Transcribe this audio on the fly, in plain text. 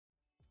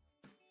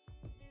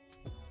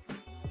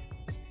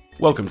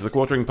Welcome to the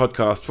Quartering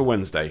Podcast for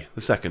Wednesday,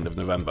 the 2nd of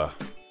November.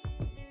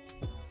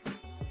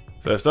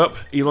 First up,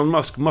 Elon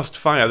Musk must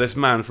fire this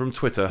man from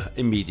Twitter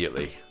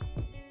immediately.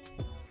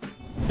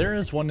 There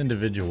is one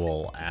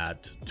individual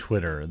at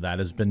Twitter that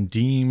has been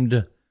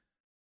deemed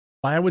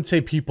by, I would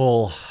say,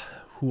 people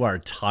who are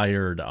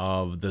tired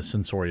of the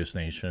censorious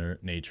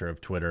nature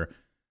of Twitter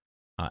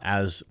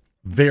as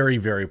very,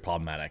 very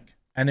problematic.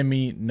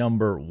 Enemy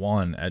number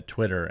one at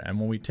Twitter. And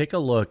when we take a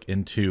look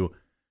into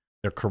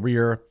their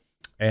career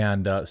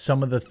and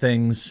some of the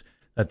things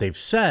that they've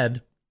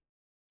said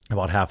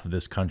about half of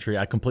this country,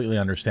 I completely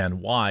understand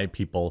why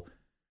people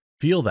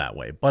feel that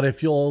way. But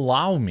if you'll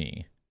allow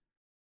me,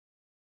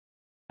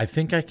 I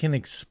think I can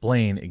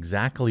explain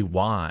exactly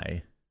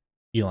why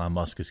Elon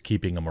Musk is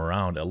keeping him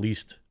around, at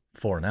least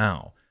for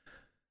now.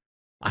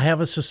 I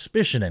have a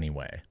suspicion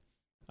anyway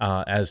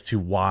as to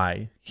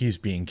why he's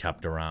being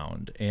kept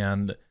around.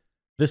 And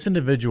this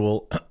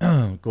individual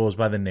goes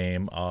by the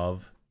name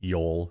of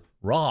Yoel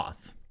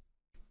Roth.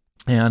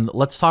 And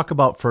let's talk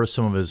about first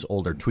some of his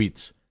older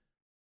tweets.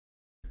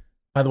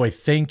 By the way,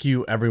 thank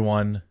you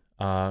everyone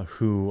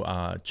who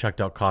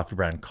checked out Coffee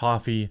Brand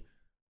Coffee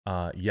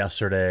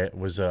yesterday. It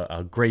was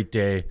a great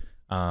day.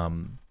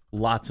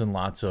 Lots and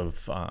lots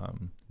of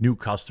new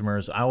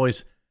customers. I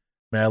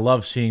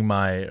love seeing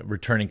my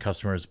returning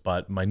customers,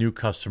 but my new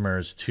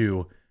customers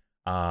too.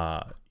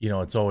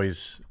 It's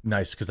always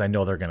nice because I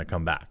know they're going to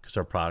come back because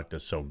our product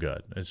is so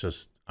good. It's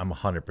just, I'm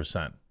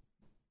 100%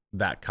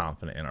 that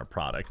confident in our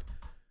product.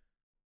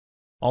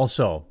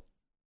 Also,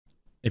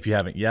 if you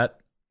haven't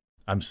yet,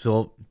 I'm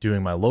still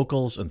doing my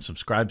locals and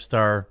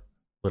Subscribestar,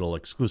 little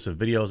exclusive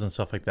videos and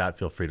stuff like that.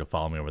 Feel free to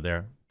follow me over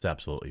there. It's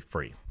absolutely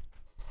free.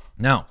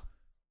 Now,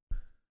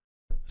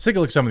 let's take a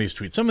look at some of these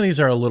tweets. Some of these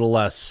are a little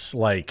less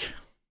I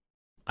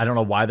don't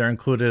know why they're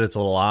included. It's a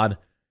little odd.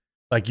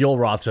 Like Yoel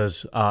Roth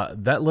says,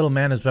 that little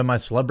man has been my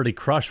celebrity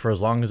crush for as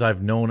long as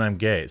I've known I'm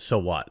gay. So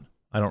what?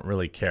 I don't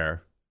really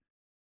care.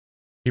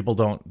 People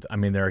don't,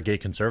 there are gay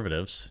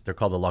conservatives. They're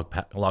called the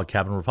log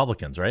cabin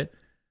Republicans, right?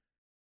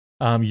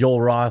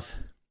 Yoel Roth,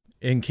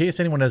 in case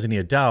anyone has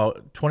any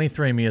doubt,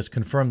 23andMe has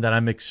confirmed that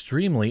I'm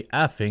extremely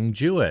effing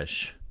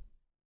Jewish.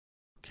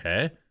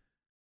 Okay.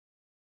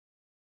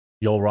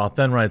 Yoel Roth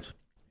then writes,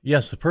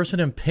 yes, the person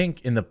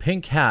in the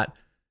pink hat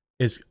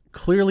is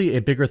clearly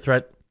a bigger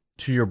threat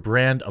to your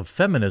brand of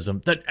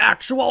feminism than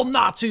actual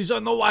Nazis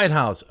in the White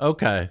House.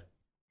 Okay.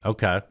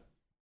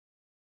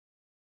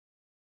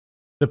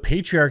 The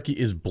patriarchy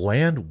is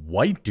bland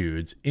white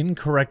dudes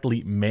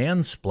incorrectly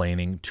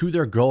mansplaining to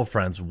their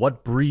girlfriends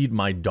what breed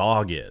my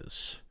dog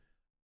is.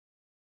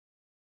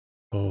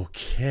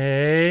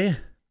 Okay.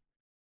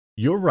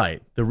 You're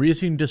right. The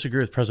reason you disagree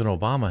with President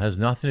Obama has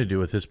nothing to do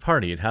with his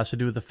party. It has to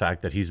do with the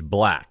fact that he's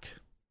black.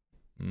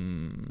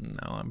 No,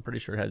 I'm pretty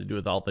sure it had to do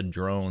with all the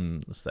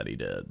drones that he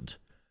did.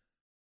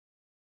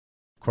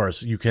 Of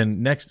course, you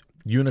can next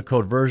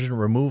Unicode version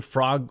remove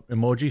frog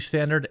emoji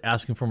standard,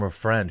 asking from a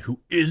friend who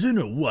isn't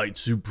a white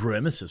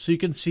supremacist. So you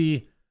can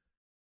see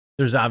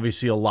there's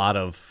obviously a lot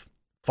of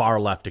far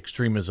left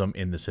extremism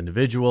in this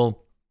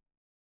individual.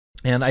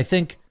 And I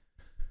think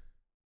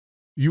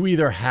you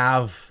either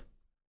have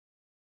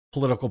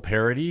political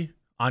parity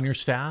on your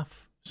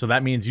staff, so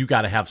that means you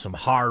got to have some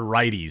hard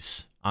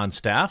righties on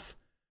staff,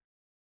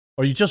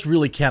 or you just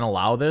really can't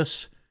allow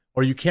this,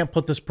 or you can't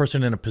put this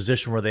person in a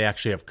position where they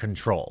actually have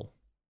control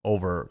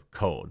over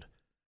code.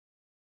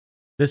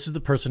 This is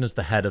the person as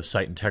the head of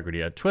site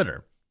integrity at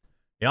Twitter.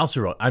 He also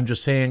wrote, I'm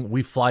just saying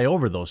we fly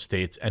over those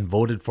states and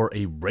voted for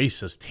a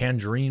racist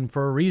tangerine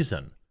for a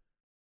reason.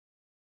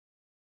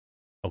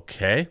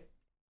 Okay.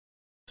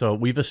 So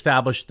we've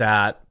established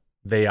that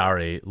they are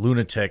a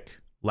lunatic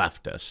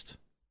leftist.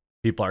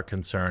 People are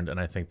concerned, and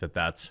I think that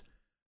that's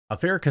a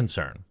fair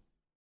concern.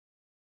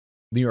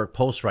 New York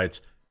Post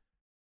writes,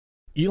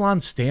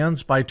 Elon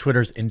stands by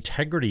Twitter's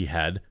integrity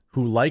head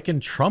who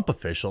likened Trump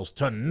officials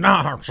to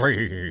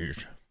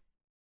Nazis.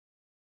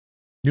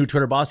 New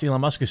Twitter boss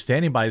Elon Musk is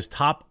standing by his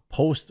top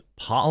post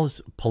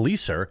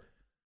policer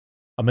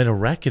amid a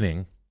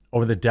reckoning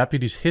over the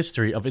deputy's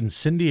history of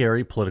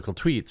incendiary political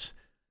tweets,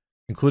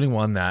 including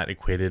one that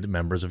equated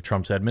members of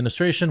Trump's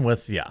administration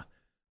with,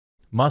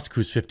 Musk,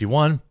 who's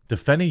 51,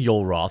 defending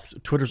Yoel Roth,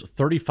 Twitter's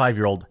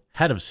 35-year-old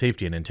head of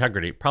safety and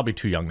integrity, probably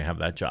too young to have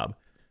that job.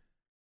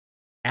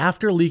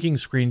 After leaking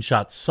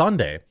screenshots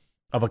Sunday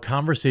of a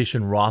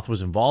conversation Roth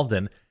was involved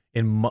in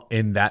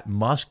that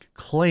Musk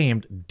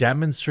claimed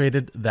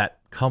demonstrated that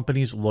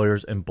companies,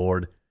 lawyers, and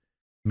board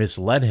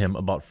misled him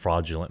about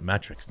fraudulent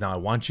metrics. Now, I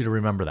want you to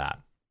remember that.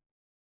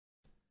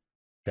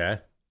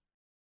 Okay?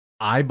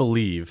 I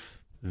believe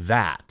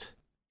that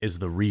is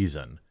the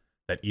reason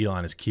that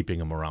Elon is keeping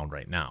him around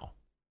right now.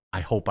 I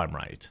hope I'm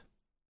right.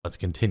 Let's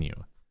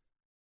continue.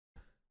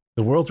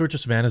 The world's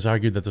richest man has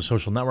argued that the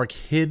social network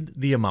hid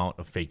the amount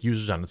of fake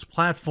users on its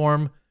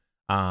platform,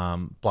 blah,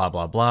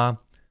 blah, blah.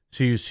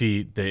 So you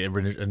see the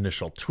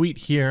initial tweet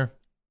here,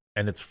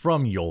 and it's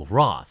from Yoel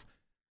Roth.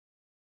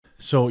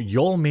 So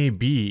Yoel may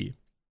be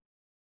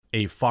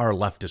a far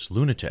leftist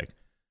lunatic,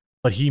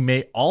 but he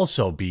may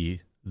also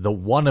be the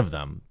one of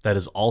them that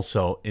is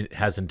also, it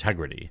has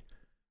integrity.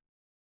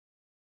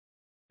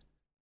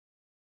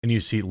 And you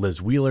see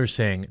Liz Wheeler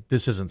saying,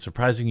 this isn't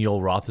surprising.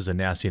 Yoel Roth is a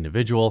nasty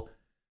individual.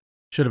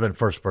 Should have been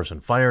first person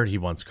fired. He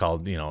once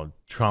called,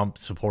 Trump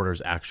supporters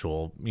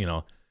actual,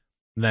 And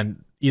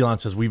then Elon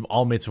says, we've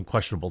all made some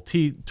questionable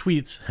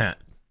tweets.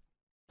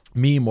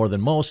 Me more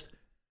than most.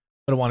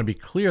 But I want to be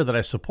clear that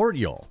I support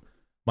Yoel.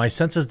 My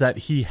sense is that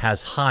he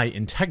has high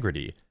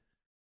integrity.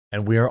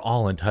 And we are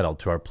all entitled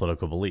to our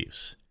political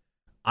beliefs.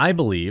 I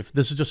believe,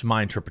 this is just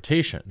my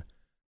interpretation.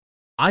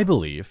 I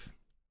believe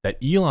that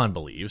Elon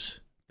believes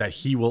that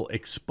he will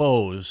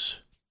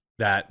expose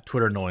that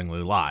Twitter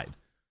knowingly lied.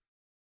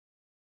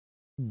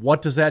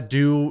 What does that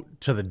do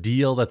to the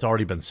deal that's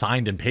already been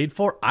signed and paid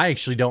for? I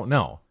actually don't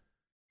know.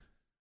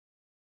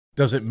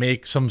 Does it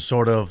make some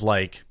sort of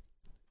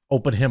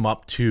open him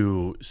up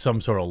to some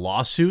sort of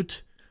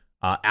lawsuit?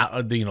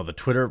 The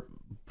Twitter,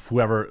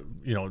 whoever,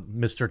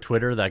 Mr.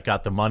 Twitter that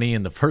got the money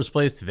in the first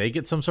place, do they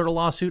get some sort of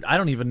lawsuit? I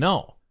don't even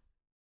know.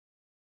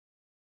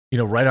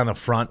 Right on the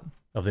front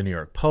of the New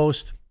York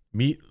Post,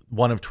 meet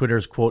one of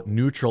Twitter's, quote,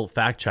 neutral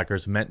fact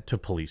checkers meant to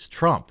police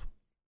Trump.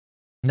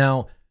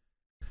 Now,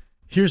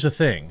 here's the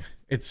thing.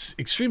 It's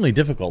extremely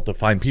difficult to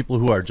find people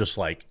who are just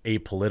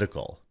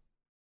apolitical.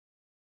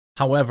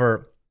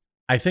 However,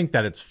 I think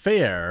that it's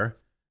fair.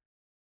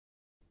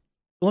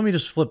 Let me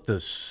just flip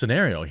this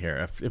scenario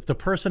here. If the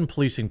person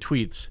policing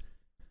tweets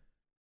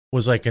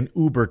was an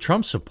uber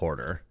Trump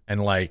supporter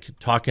and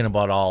talking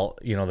about all,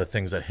 the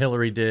things that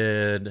Hillary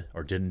did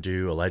or didn't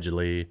do,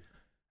 allegedly.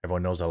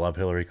 Everyone knows I love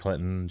Hillary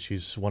Clinton.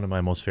 She's one of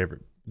my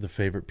favorite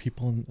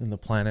people in the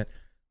planet.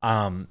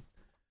 But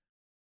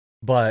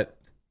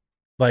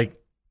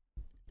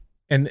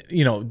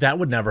that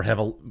would never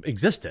have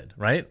existed,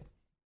 right?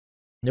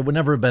 It would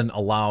never have been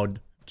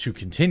allowed to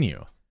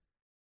continue.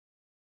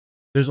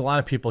 There's a lot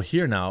of people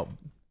here now.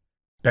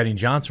 Benny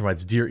Johnson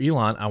writes, Dear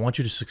Elon, I want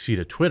you to succeed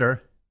at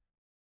Twitter.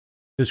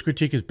 This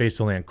critique is based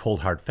only on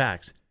cold hard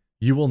facts.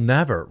 You will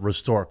never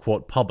restore,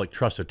 quote, public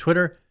trust at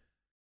Twitter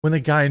when the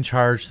guy in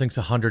charge thinks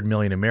 100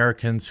 million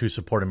Americans who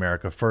support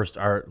America first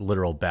are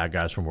literal bad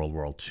guys from World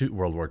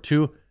War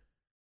II.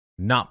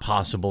 Not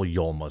possible.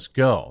 Yoel must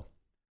go.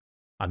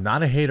 I'm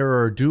not a hater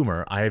or a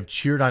doomer. I have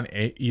cheered on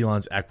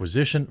Elon's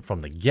acquisition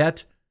from the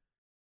get,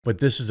 but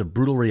this is a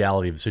brutal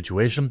reality of the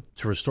situation.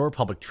 To restore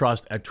public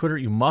trust at Twitter,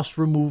 you must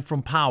remove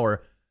from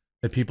power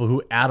the people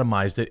who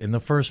atomized it in the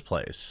first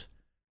place.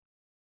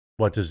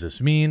 What does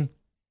this mean?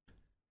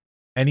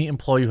 Any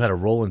employee who had a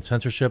role in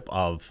censorship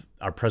of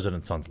our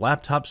president's son's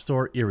laptop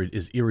store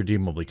is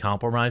irredeemably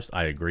compromised.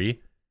 I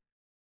agree.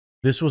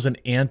 This was an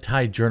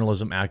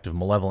anti-journalism act of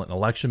malevolent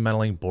election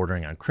meddling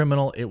bordering on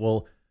criminal. It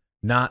will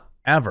not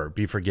ever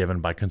be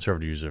forgiven by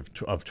conservative users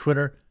of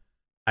Twitter.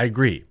 I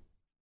agree.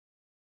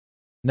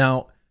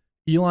 Now,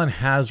 Elon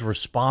has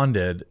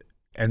responded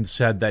and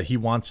said that he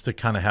wants to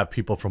kind of have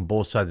people from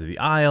both sides of the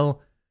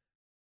aisle.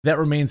 That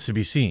remains to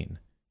be seen.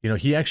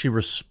 He actually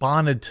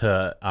responded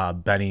to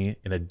Benny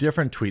in a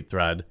different tweet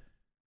thread.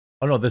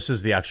 Oh, no, this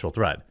is the actual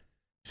thread.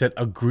 He said,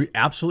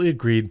 absolutely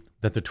agreed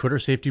that the Twitter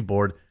Safety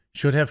Board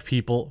should have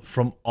people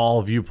from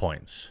all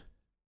viewpoints.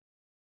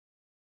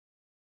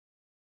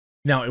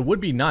 Now, it would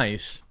be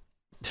nice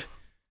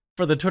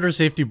for the Twitter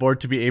Safety Board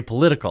to be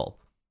apolitical.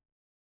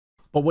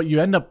 But what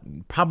you end up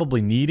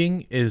probably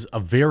needing is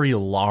a very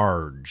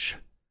large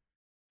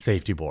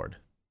safety board,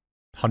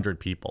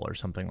 100 people or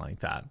something like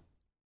that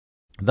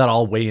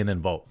all weigh in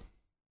and vote.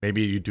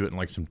 Maybe you do it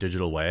in some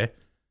digital way.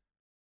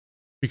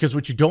 Because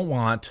what you don't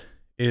want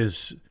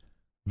is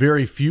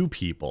very few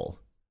people,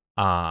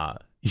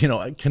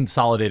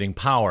 consolidating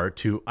power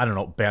to,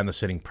 ban the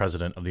sitting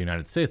president of the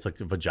United States like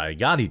Vijay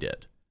Gadde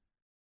did.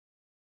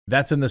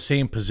 That's in the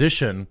same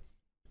position,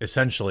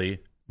 essentially,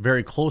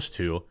 very close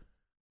to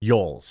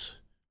Yoel's.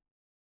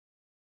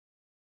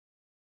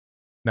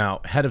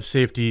 Now, head of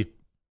safety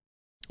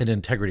and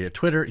integrity at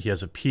Twitter, he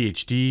has a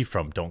PhD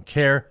from Don't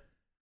Care.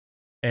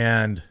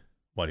 And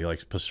what, he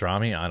likes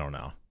pastrami? I don't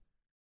know.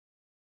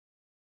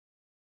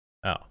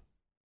 Oh,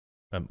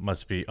 that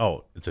must be,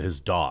 it's his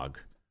dog.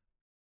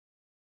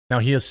 Now,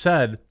 he has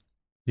said,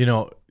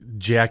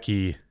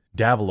 Jackie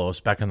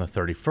Davalos back on the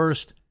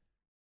 31st,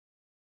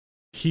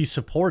 he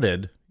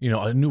supported,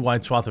 a new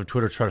wide swath of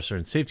Twitter trust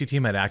and safety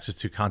team had access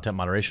to content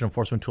moderation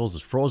enforcement tools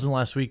is frozen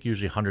last week.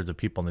 Usually hundreds of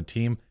people on the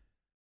team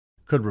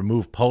could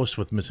remove posts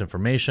with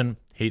misinformation,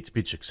 hate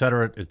speech,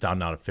 etc. Is down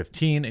now to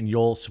 15. And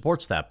Yoel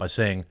supports that by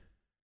saying,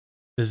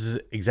 this is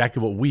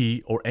exactly what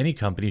we or any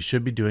company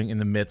should be doing in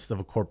the midst of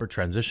a corporate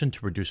transition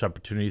to reduce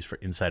opportunities for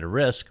insider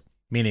risk,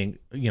 meaning,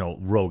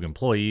 rogue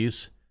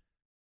employees.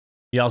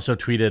 He also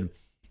tweeted,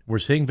 we're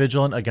staying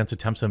vigilant against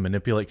attempts to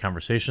manipulate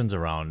conversations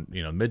around,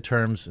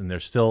 midterms, and they're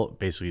still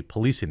basically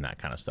policing that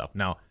kind of stuff.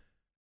 Now,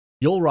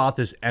 Yoel Roth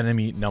is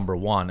enemy number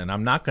one, and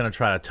I'm not going to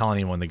try to tell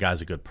anyone the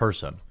guy's a good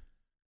person.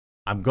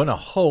 I'm going to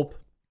hope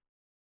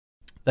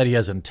that he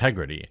has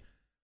integrity,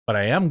 but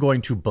I am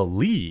going to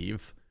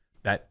believe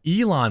that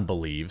Elon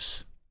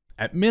believes,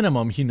 at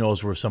minimum, he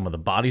knows where some of the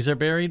bodies are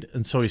buried,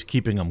 and so he's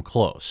keeping them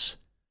close.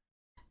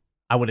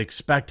 I would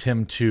expect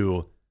him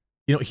to,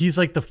 he's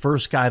like the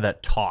first guy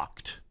that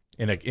talked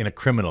in a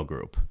criminal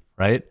group,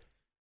 right?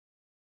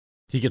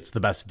 He gets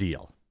the best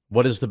deal.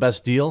 What is the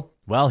best deal?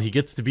 Well, he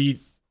gets to be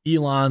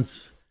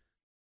Elon's,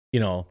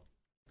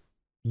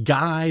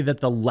 guy that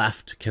the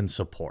left can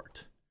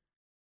support.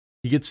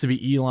 He gets to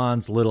be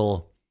Elon's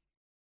little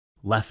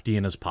lefty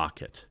in his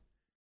pocket.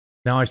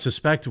 Now, I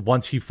suspect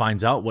once he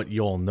finds out what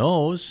Yoel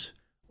knows,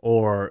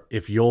 or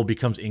if Yoel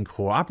becomes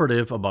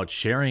incooperative about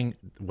sharing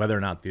whether or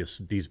not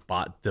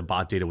the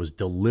bot data was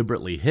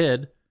deliberately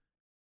hid,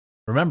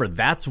 remember,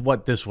 that's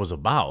what this was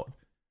about.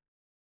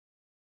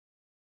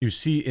 You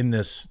see in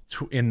this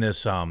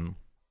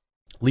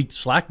leaked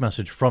Slack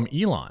message from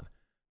Elon,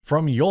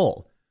 from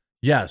Yoel,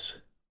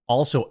 yes,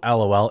 also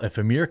LOL, if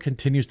Amir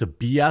continues to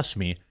BS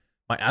me,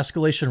 my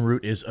escalation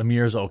route is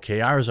Amir's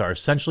OKRs are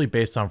essentially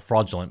based on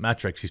fraudulent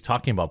metrics. He's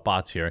talking about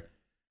bots here.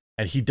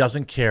 And he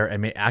doesn't care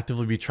and may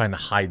actively be trying to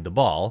hide the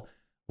ball,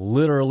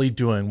 literally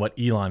doing what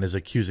Elon is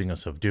accusing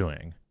us of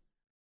doing.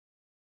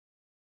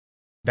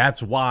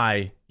 That's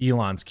why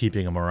Elon's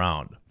keeping him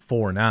around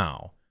for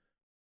now.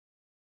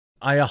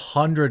 I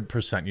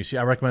 100%, you see,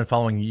 I recommend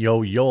following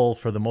Yoel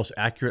for the most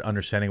accurate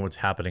understanding of what's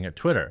happening at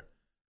Twitter.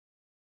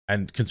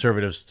 And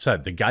conservatives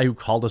said, the guy who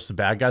called us the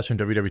bad guys from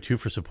WW2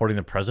 for supporting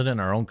the president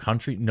in our own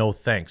country, no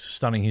thanks.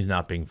 Stunning he's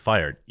not being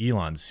fired.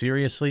 Elon,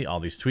 seriously? All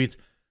these tweets?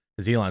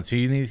 Has Elon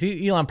seen these?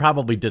 Elon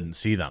probably didn't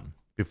see them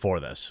before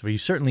this, but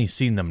he's certainly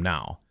seen them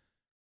now.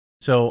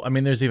 So, I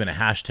mean, there's even a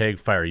hashtag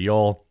fire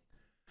Yoel.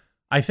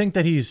 I think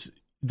that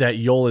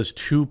Yoel is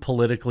too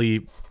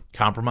politically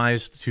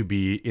compromised to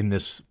be in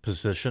this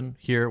position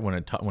here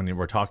when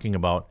we're talking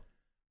about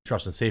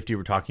trust and safety,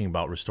 we're talking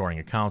about restoring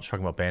accounts,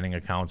 talking about banning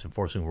accounts,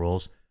 enforcing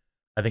rules.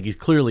 I think he's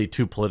clearly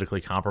too politically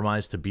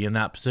compromised to be in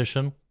that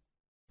position,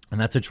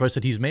 and that's a choice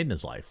that he's made in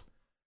his life.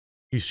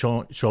 He's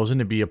chosen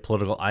to be a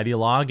political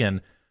ideologue,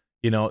 and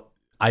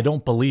I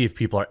don't believe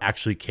people are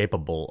actually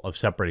capable of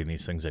separating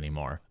these things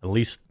anymore, at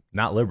least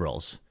not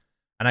liberals.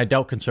 And I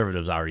doubt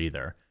conservatives are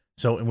either.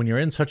 So when you're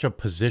in such a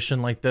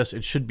position like this,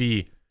 it should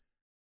be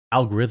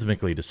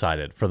algorithmically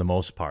decided for the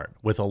most part,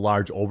 with a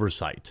large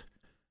oversight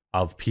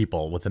of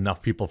people, with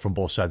enough people from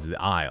both sides of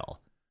the aisle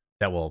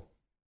that will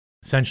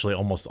essentially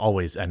almost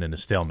always end in a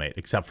stalemate,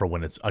 except for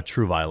when it's a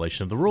true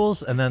violation of the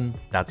rules, and then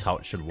that's how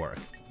it should work.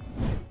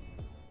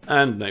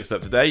 And next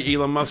up today,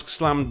 Elon Musk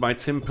slammed by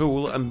Tim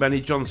Pool and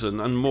Benny Johnson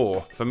and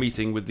more for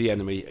meeting with the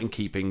enemy and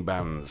keeping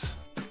bans.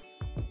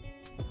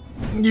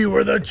 You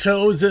were the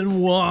chosen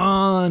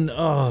one.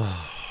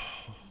 Oh,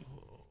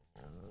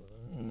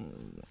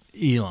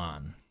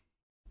 Elon.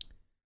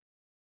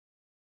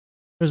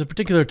 There's a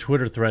particular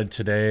Twitter thread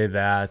today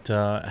that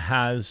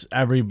has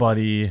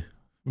everybody,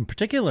 in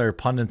particular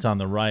pundits on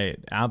the right,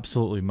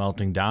 absolutely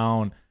melting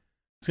down.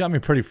 It's got me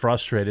pretty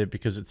frustrated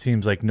because it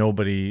seems like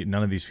none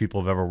of these people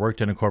have ever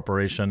worked in a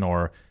corporation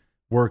or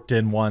worked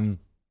in one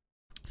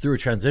through a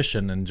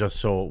transition. And just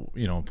so,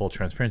 in full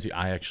transparency,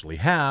 I actually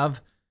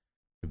have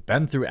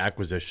been through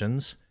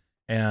acquisitions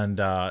and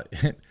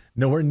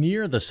nowhere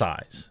near the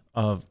size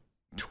of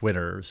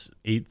Twitter's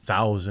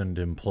 8,000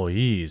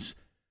 employees.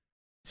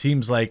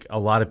 Seems like a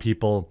lot of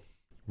people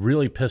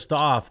really pissed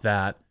off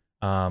that,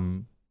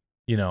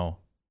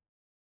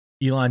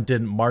 Elon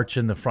didn't march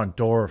in the front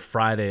door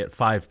Friday at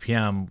 5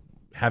 p.m.,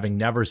 having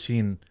never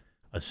seen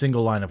a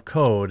single line of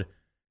code,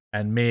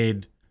 and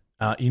made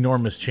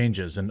enormous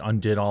changes and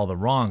undid all the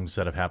wrongs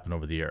that have happened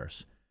over the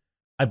years.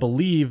 I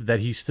believe that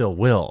he still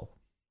will.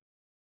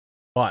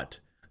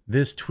 But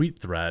this tweet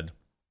thread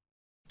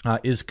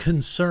is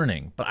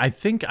concerning. But I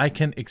think I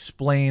can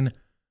explain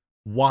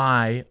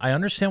why. I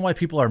understand why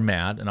people are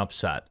mad and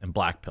upset and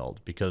blackpilled,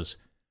 because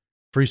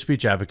free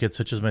speech advocates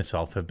such as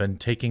myself have been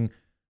taking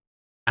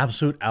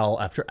absolute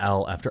L after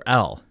L after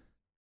L.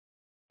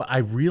 But I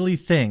really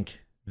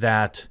think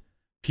that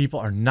people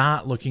are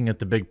not looking at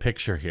the big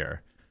picture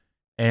here.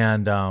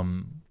 And I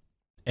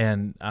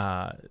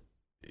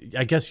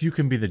guess you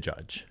can be the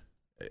judge.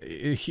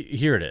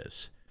 Here it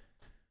is.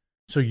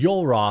 So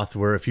Yoel Roth,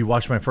 where if you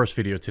watch my first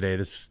video today,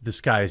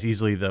 this guy is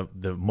easily the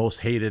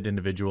most hated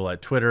individual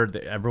at Twitter.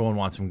 Everyone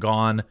wants him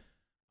gone.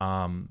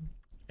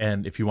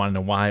 And if you want to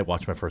know why,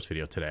 watch my first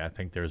video today. I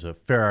think there's a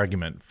fair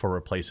argument for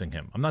replacing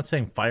him. I'm not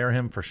saying fire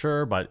him for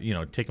sure, but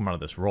take him out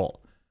of this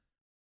role.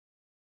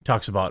 He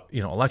talks about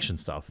election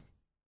stuff.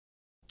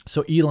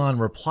 So Elon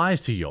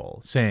replies to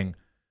Yoel saying,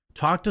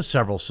 talk to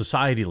several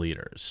society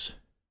leaders,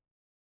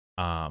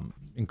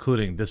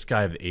 including this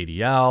guy of the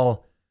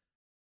ADL,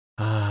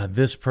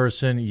 this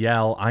person,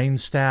 Yael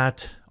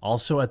Einstat,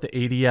 also at the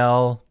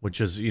ADL,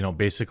 which is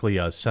basically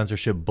a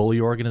censorship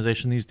bully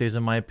organization these days,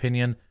 in my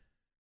opinion.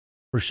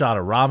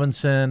 Rashada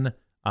Robinson,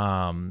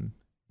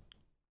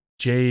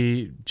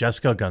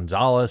 Jessica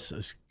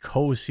Gonzalez,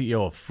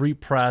 co-CEO of Free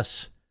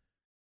Press,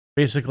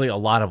 basically a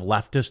lot of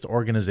leftist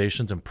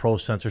organizations and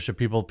pro-censorship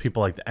people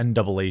like the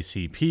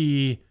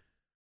NAACP,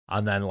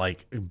 and then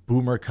like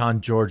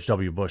BoomerCon, George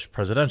W. Bush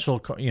presidential,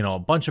 a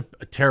bunch of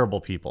terrible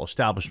people,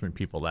 establishment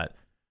people that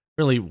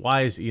really,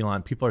 why is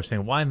Elon, people are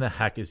saying, why in the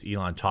heck is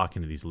Elon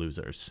talking to these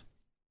losers?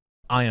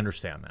 I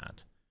understand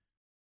that.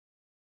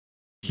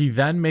 He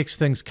then makes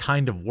things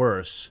kind of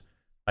worse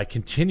by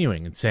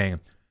continuing and saying,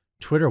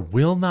 Twitter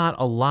will not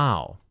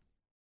allow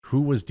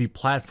who was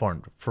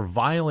deplatformed for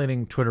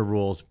violating Twitter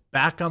rules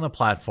back on the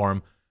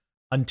platform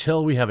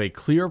until we have a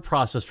clear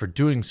process for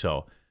doing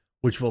so,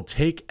 which will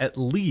take at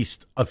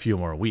least a few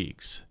more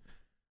weeks.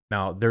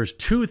 Now, there's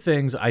two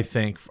things I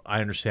think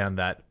I understand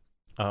that,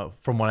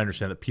 from what I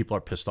understand, that people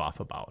are pissed off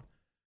about.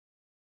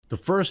 The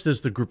first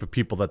is the group of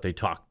people that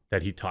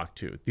he talked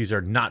to. These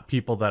are not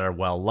people that are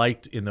well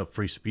liked in the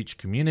free speech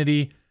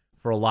community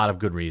for a lot of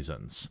good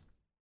reasons.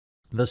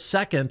 The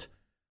second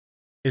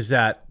is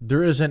that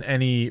there isn't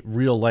any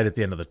real light at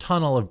the end of the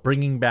tunnel of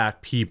bringing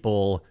back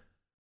people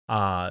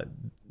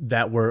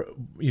that were,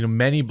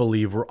 many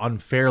believe were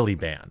unfairly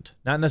banned.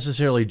 Not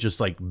necessarily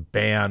just like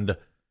banned,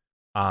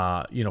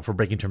 for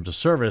breaking terms of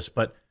service,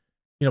 but,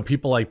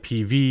 people like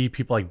PV,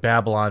 people like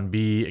Babylon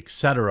Bee,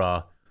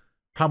 etc.,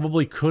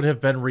 probably could have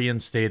been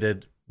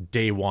reinstated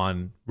day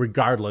one,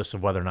 regardless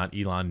of whether or not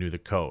Elon knew the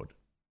code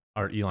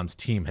or Elon's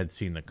team had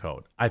seen the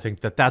code. I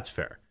think that that's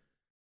fair.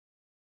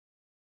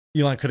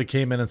 Elon could have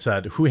came in and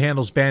said, who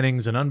handles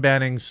bannings and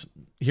unbannings?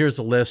 Here's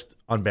a list,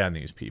 unban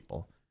these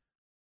people.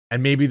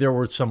 And maybe there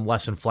were some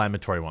less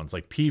inflammatory ones,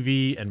 like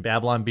PV and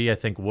Babylon Bee, I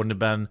think wouldn't have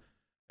been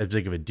as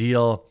big of a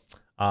deal.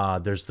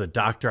 There's the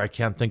doctor I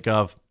can't think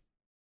of,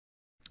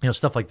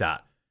 stuff like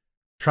that.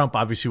 Trump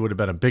obviously would have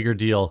been a bigger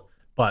deal,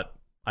 but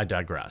I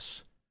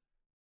digress.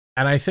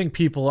 And I think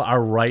people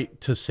are right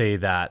to say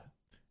that,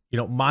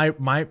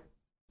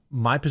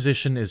 my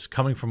position is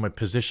coming from a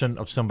position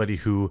of somebody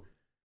who,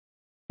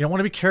 I want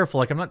to be careful.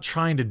 Like, I'm not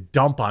trying to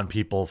dump on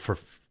people for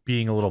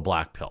being a little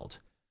black-pilled.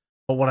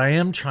 But what I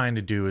am trying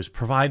to do is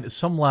provide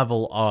some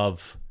level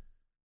of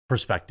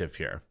perspective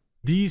here.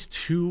 These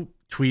two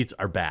tweets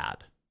are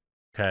bad,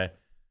 okay?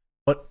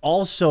 But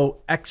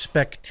also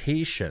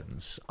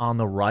expectations on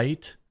the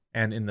right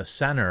and in the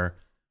center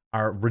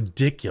are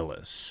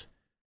ridiculous.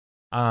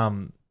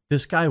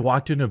 This guy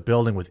walked into a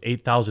building with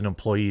 8,000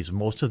 employees.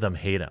 Most of them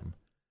hate him.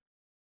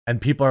 And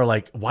people are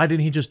like, why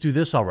didn't he just do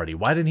this already?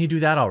 Why didn't he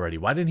do that already?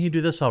 Why didn't he do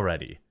this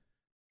already?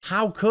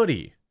 How could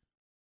he?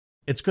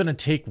 It's going to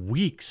take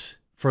weeks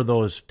for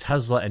those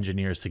Tesla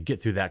engineers to get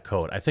through that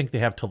code. I think they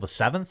have till the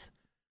 7th.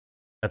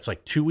 That's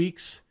like 2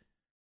 weeks.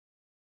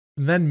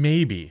 And then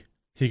maybe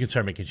he can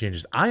start making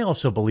changes. I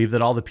also believe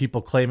that all the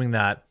people claiming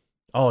that,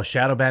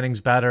 shadow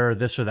banning's better,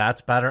 this or that's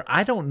better,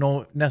 I don't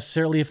know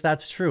necessarily if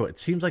that's true. It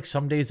seems like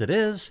some days it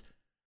is,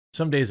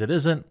 some days it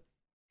isn't.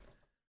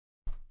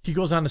 He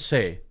goes on to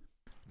say,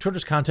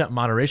 Twitter's Content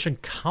Moderation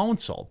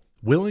Council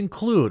will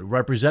include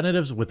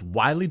representatives with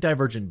widely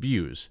divergent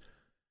views,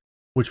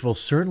 which will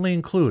certainly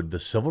include the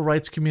civil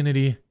rights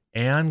community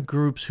and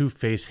groups who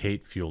face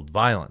hate-fueled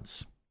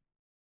violence.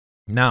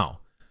 Now,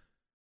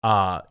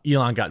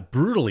 Elon got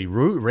brutally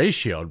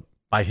ratioed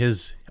by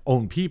his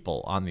own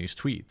people on these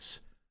tweets,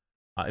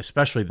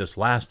 especially this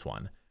last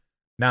one.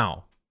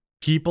 Now,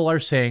 people are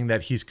saying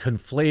that he's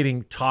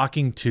conflating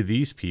talking to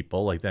these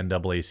people, like the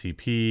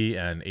NAACP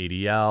and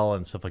ADL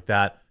and stuff like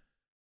that,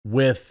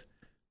 with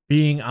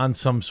being on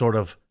some sort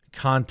of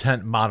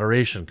content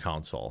moderation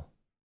council.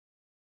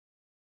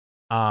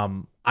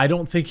 I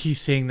don't think he's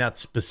saying that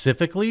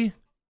specifically,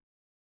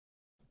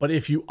 but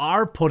if you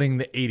are putting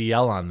the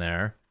ADL on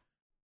there,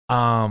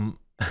 I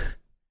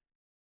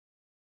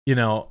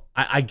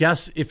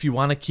guess if you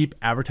want to keep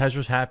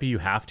advertisers happy, you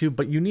have to,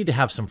 but you need to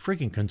have some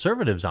freaking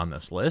conservatives on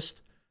this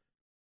list.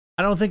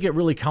 I don't think it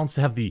really counts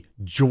to have the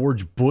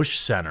George Bush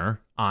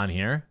Center on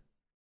here.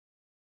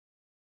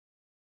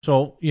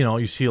 So,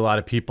 you see a lot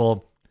of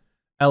people,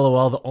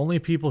 LOL, the only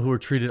people who were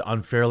treated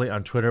unfairly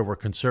on Twitter were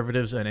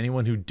conservatives and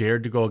anyone who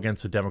dared to go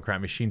against the Democrat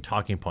machine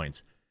talking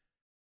points.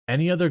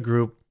 Any other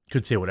group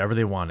could say whatever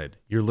they wanted.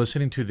 You're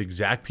listening to the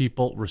exact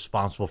people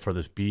responsible for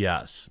this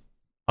BS.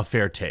 A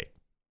fair take.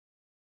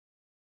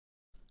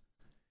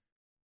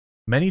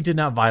 Many of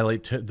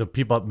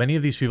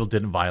these people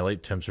didn't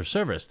violate terms of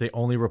service. They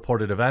only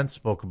reported events,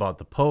 spoke about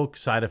the poke,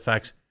 side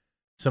effects.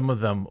 Some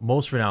of them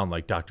most renowned,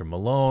 like Dr.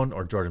 Malone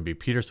or Jordan B.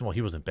 Peterson. Well,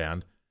 he wasn't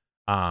banned.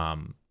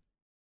 And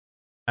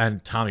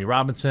Tommy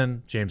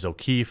Robinson, James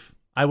O'Keefe.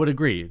 I would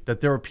agree that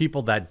there were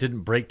people that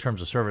didn't break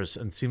terms of service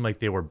and seemed like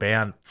they were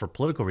banned for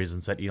political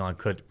reasons that Elon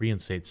could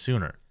reinstate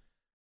sooner.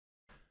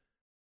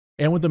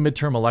 And with the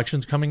midterm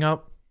elections coming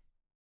up,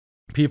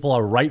 people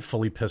are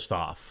rightfully pissed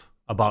off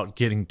about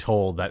getting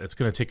told that it's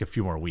going to take a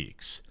few more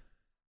weeks.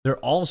 They're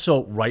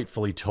also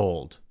rightfully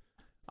told,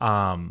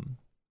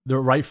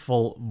 they're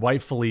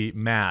rightfully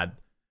mad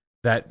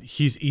that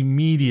he's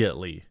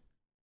immediately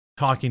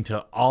talking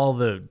to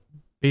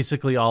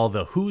basically all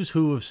the who's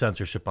who of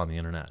censorship on the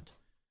internet.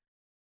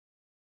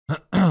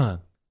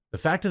 The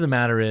fact of the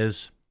matter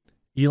is,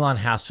 Elon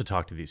has to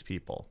talk to these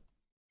people.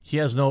 He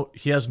has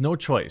no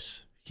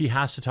choice. He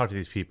has to talk to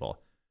these people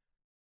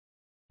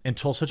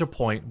until such a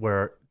point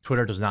where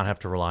Twitter does not have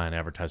to rely on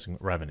advertising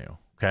revenue.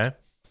 Okay.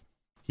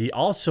 He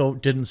also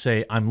didn't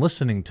say, I'm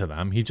listening to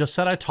them. He just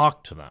said, I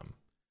talked to them.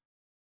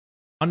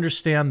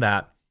 Understand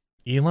that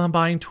Elon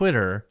buying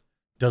Twitter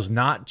does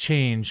not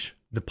change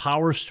the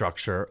power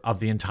structure of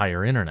the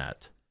entire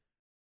internet.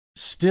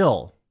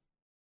 Still,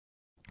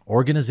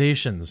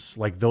 organizations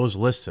like those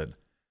listed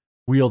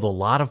wield a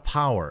lot of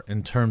power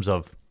in terms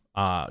of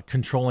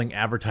controlling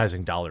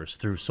advertising dollars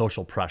through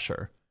social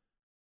pressure.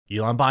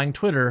 Elon buying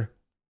Twitter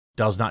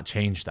does not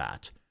change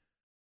that.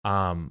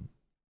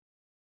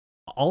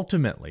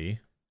 Ultimately,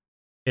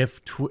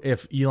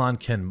 if Elon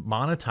can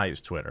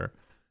monetize Twitter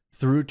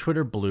through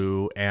Twitter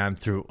Blue and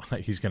through,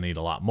 he's going to need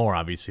a lot more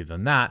obviously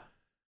than that,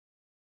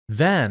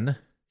 then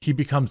he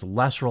becomes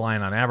less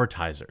reliant on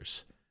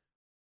advertisers.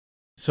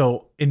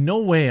 So in no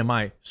way am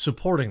I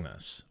supporting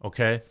this,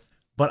 okay?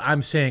 But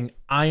I'm saying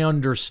I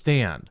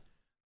understand.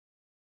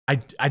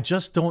 I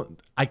just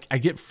don't, I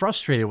get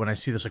frustrated when I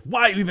see this, like,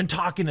 why are you even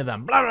talking to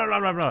them? Blah, blah, blah,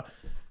 blah, blah.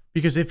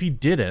 Because if he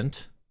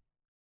didn't,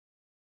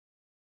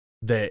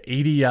 the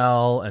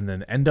ADL and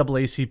then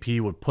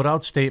NAACP would put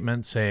out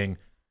statements saying,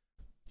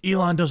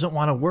 Elon doesn't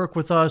want to work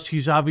with us.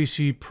 He's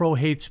obviously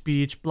pro-hate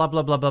speech, blah,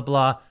 blah, blah, blah,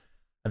 blah.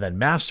 And then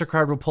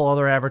MasterCard would pull all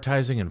their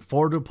advertising, and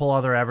Ford would pull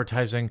all their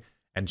advertising,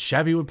 and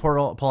Chevy would pull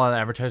all their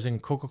advertising,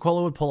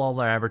 Coca-Cola would pull all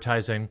their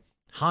advertising,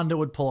 Honda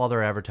would pull all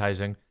their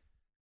advertising,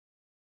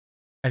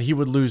 and he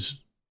would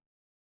lose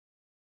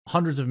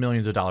hundreds of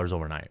millions of dollars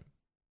overnight.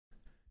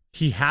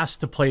 He has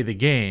to play the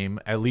game,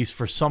 at least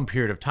for some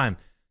period of time.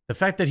 The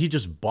fact that he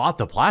just bought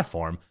the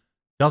platform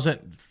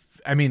doesn't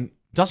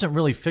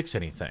really fix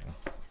anything.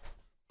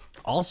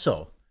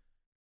 Also,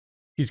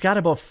 he's got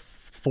about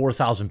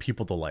 4,000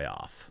 people to lay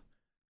off.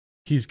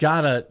 He's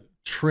got to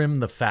trim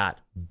the fat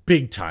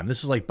big time.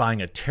 This is like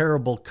buying a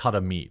terrible cut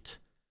of meat,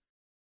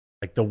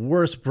 like the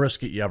worst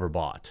brisket you ever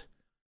bought.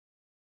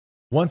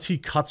 Once he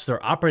cuts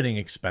their operating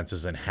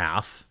expenses in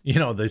half, they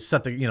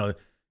cut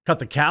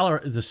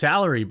the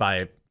salary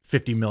by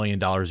 $50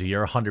 million a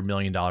year, $100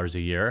 million a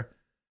year.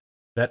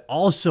 That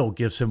also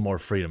gives him more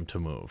freedom to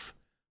move.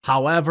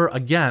 However,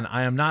 again,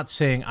 I am not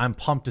saying I'm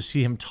pumped to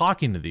see him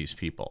talking to these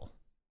people,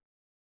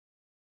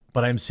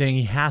 but I'm saying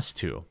he has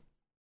to.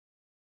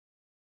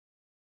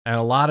 And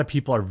a lot of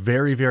people are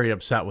very, very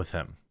upset with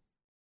him.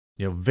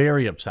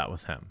 Very upset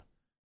with him.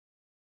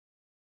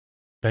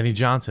 Benny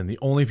Johnson, the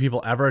only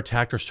people ever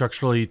attacked or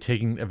structurally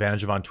taking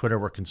advantage of on Twitter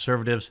were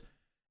conservatives,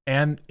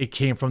 and it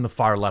came from the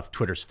far left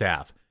Twitter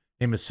staff.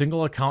 Name a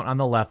single account on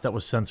the left that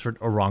was censored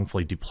or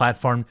wrongfully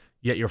deplatformed,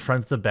 yet your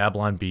friends at the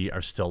Babylon Bee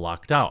are still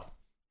locked out.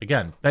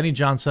 Again, Benny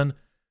Johnson,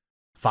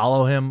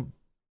 follow him,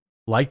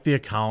 like the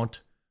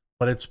account,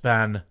 but it's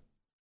been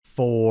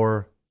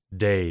 4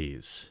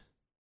 days.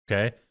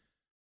 Okay?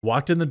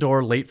 Walked in the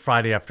door late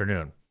Friday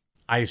afternoon.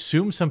 I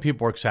assume some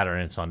people work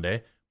Saturday and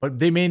Sunday, but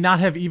they may not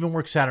have even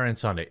worked Saturday and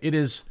Sunday. It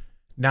is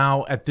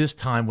now, at this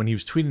time, when he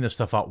was tweeting this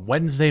stuff out,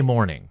 Wednesday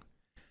morning.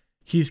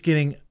 He's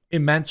getting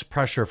immense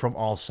pressure from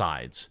all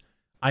sides.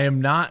 I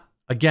am not,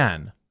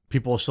 again,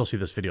 people will still see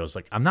this video. It's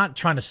like, I'm not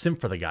trying to simp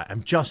for the guy.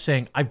 I'm just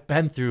saying I've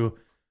been through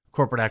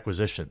corporate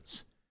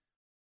acquisitions.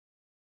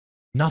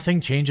 Nothing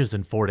changes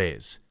in 4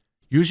 days.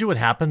 Usually what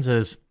happens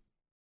is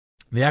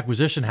the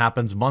acquisition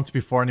happens months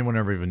before anyone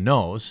ever even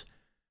knows.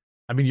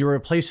 I mean, you're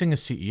replacing a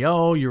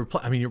CEO, you're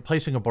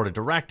replacing a board of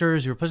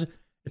directors,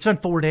 it's been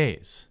 4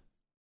 days.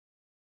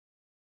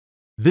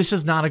 This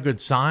is not a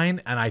good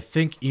sign, and I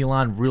think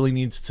Elon really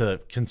needs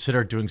to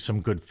consider doing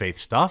some good faith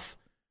stuff.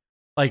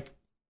 Like,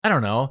 I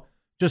don't know,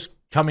 just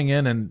coming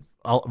in and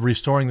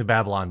restoring the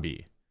Babylon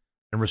Bee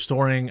and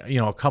restoring,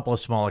 a couple of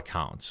small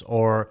accounts,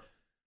 or,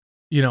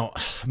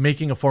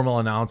 making a formal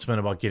announcement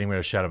about getting rid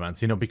of shadow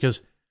bans,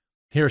 because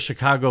here,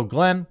 Chicago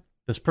Glenn,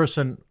 this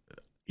person,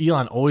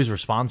 Elon always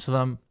responds to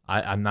them.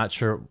 I'm not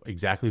sure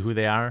exactly who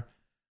they are.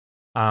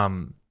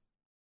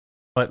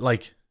 But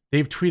like,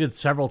 they've tweeted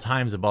several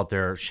times about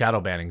their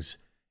shadow bannings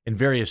in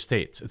various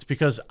states. It's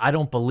because I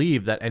don't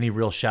believe that any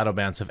real shadow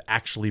bans have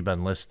actually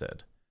been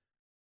listed.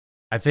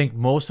 I think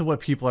most of what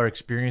people are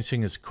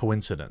experiencing is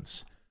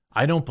coincidence.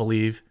 I don't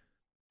believe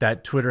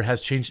that Twitter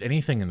has changed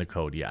anything in the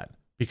code yet,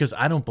 because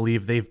I don't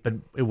believe it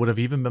would have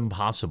even been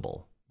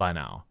possible by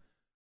now.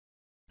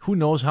 Who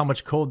knows how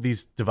much code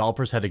these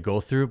developers had to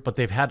go through, but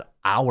they've had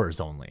hours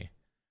only.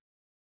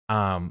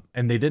 And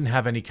they didn't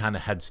have any kind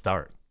of head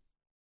start.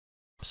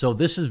 So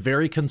this is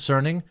very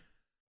concerning.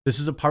 This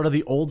is a part of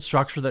the old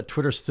structure that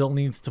Twitter still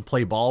needs to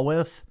play ball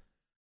with.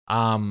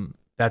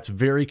 That's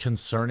very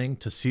concerning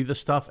to see this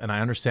stuff, and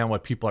I understand why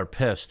people are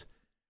pissed.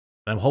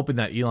 And I'm hoping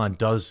that Elon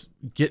does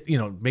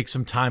make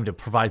some time to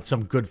provide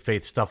some good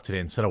faith stuff today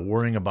instead of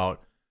worrying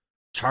about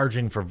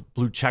charging for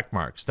blue check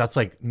marks. That's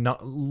like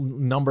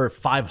number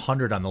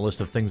 500 on the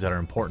list of things that are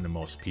important to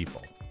most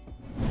people.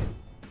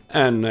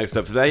 And next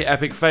up today,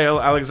 epic fail,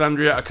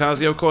 Alexandria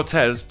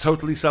Ocasio-Cortez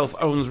totally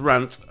self-owns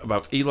rant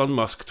about Elon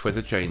Musk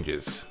Twitter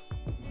changes.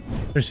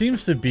 There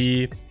seems to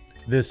be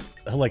this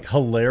like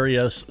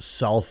hilarious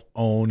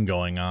self-own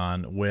going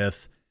on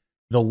with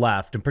the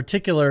left, in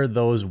particular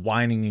those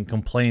whining and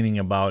complaining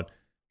about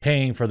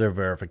paying for their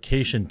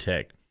verification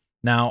tick.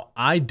 Now,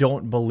 I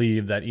don't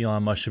believe that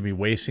Elon Musk should be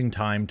wasting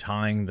time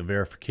tying the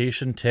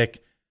verification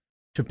tick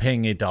to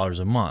paying $8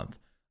 a month.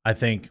 I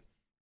think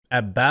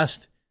at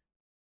best,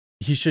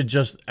 he should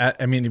just,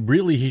 I mean,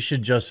 really, he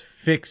should just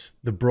fix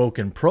the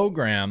broken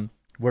program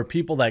where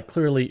people that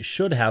clearly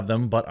should have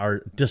them but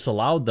are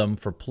disallowed them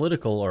for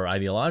political or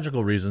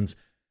ideological reasons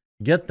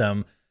get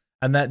them.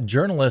 And that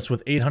journalists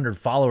with 800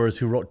 followers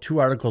who wrote 2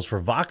 articles for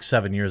Vox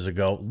 7 years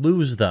ago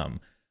lose them.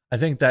 I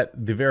think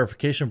that the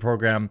verification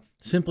program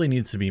simply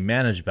needs to be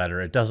managed better.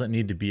 It doesn't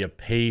need to be a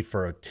pay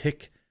for a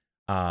tick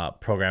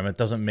program. It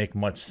doesn't make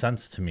much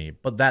sense to me.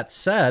 But that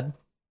said,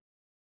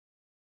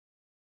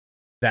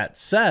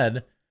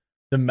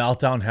 the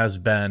meltdown has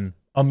been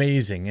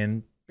amazing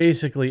in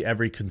basically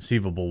every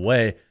conceivable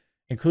way,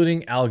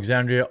 including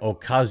Alexandria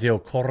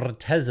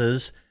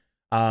Ocasio-Cortez's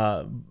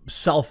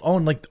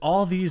self-owned. Like,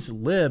 all these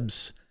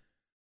libs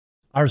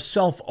are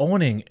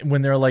self-owning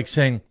when they're like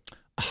saying,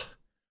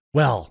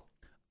 well,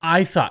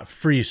 I thought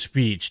free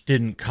speech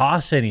didn't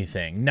cost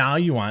anything. Now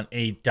you want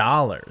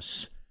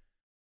 $8.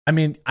 I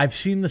mean, I've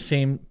seen the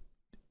same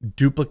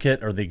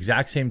duplicate or the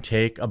exact same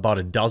take about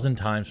a dozen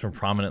times from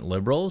prominent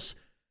liberals.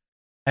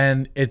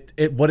 And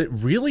it what it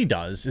really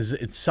does is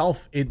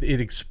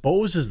it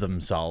exposes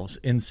themselves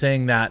in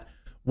saying that,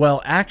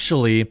 well,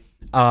 actually,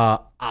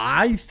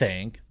 I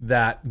think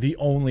that the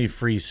only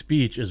free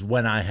speech is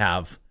when I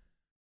have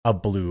a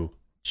blue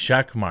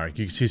check mark.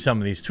 You can see some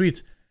of these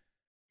tweets.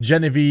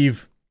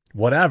 Genevieve,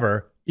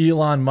 whatever,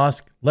 Elon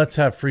Musk, let's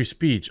have free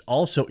speech.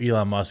 Also,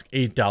 Elon Musk,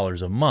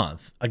 $8 a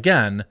month.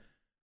 Again,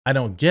 I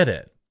don't get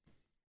it.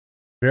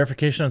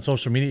 Verification on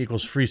social media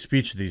equals free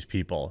speech to these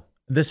people.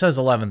 This has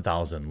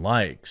 11,000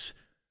 likes.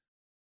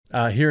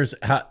 Here's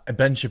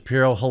Ben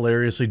Shapiro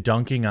hilariously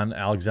dunking on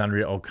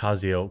Alexandria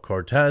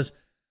Ocasio-Cortez.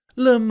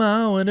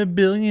 Lamau and a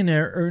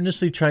billionaire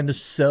earnestly trying to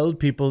sell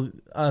people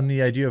on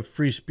the idea of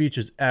free speech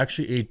is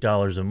actually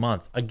 $8 a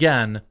month.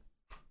 Again,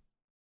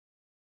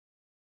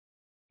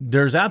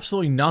 there's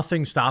absolutely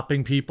nothing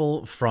stopping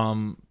people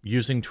from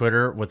using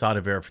Twitter without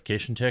a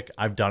verification tick.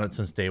 I've done it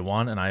since day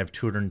one, and I have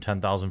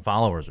 210,000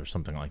 followers or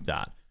something like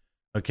that.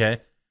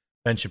 Okay?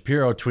 Ben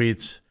Shapiro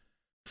tweets,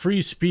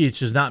 free speech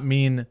does not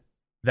mean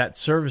that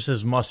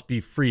services must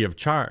be free of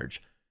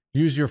charge.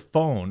 Use your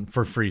phone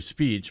for free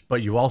speech,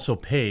 but you also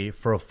pay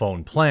for a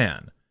phone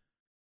plan.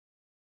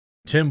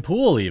 Tim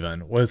Pool,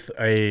 even with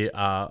a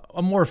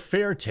more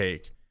fair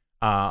take,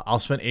 I'll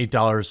spend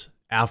 $8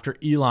 after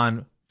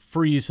Elon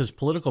frees his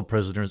political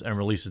prisoners and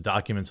releases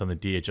documents on the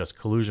DHS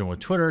collusion with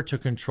Twitter to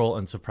control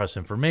and suppress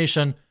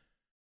information.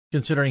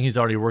 Considering he's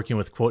already working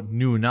with, quote,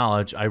 new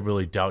knowledge, I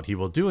really doubt he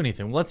will do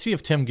anything. Well, let's see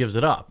if Tim gives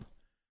it up.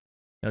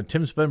 You know,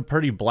 Tim's been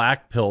pretty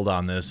black-pilled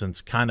on this, and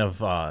it's kind of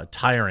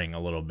tiring a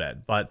little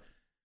bit. But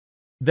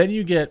then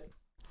you get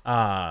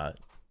Alexandria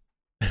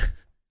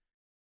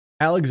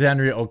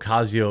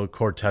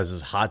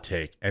Ocasio-Cortez's hot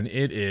take, and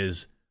it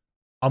is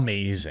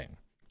amazing.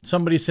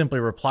 Somebody simply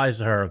replies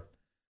to her,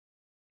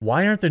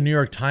 why aren't the New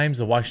York Times,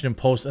 the Washington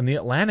Post, and the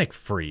Atlantic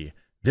free?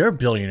 Their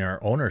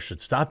billionaire owners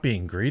should stop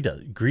being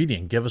greedy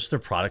and give us their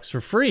products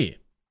for free.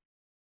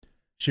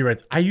 She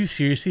writes, are you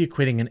seriously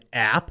equating an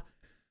app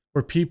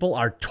where people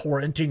are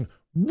torrenting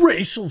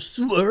racial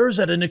slurs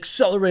at an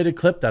accelerated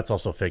clip? That's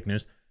also fake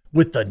news.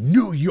 With the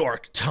New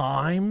York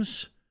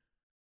Times?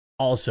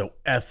 Also,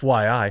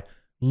 FYI,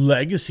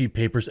 legacy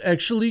papers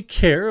actually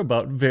care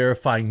about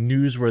verifying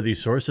newsworthy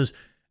sources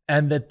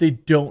and that they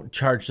don't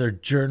charge their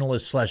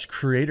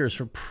journalists/creators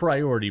for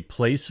priority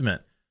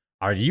placement.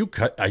 Are you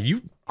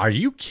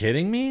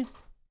kidding me?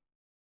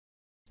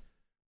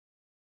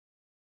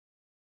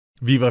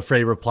 Viva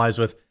Frey replies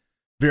with,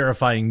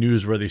 verifying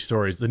newsworthy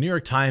stories. The New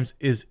York Times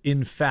is,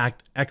 in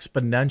fact,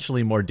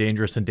 exponentially more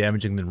dangerous and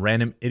damaging than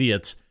random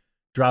idiots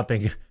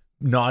dropping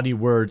naughty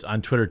words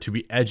on Twitter to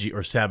be edgy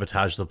or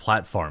sabotage the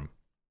platform.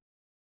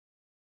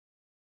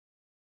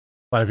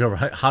 But if you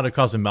ever how to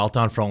cause a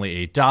meltdown for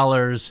only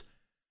 $8,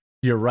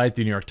 you're right,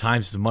 the New York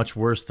Times is much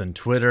worse than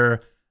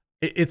Twitter.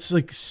 It's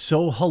like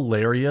so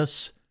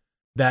hilarious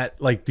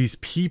that like these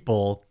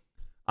people,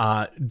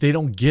 they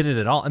don't get it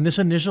at all. And this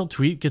initial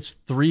tweet gets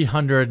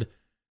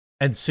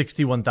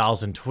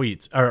 361,000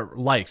 tweets or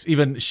likes.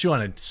 Even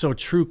Sean, so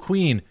true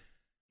queen,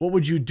 what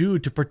would you do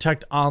to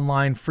protect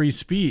online free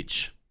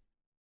speech?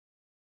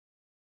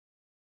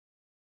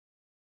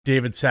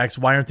 David Sachs,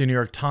 why aren't the New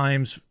York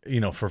Times,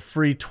 for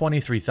free?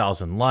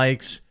 23,000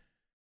 likes.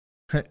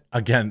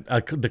 Again,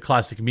 the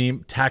classic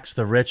meme, tax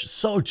the rich.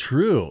 So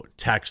true.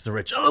 Tax the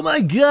rich. Oh my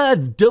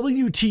God,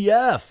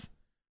 WTF.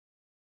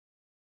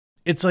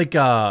 It's like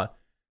a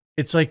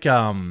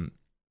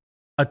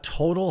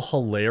total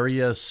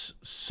hilarious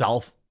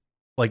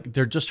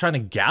they're just trying to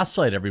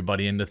gaslight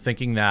everybody into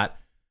thinking that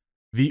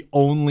the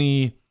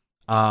only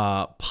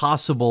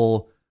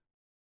possible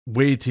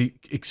way to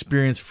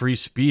experience free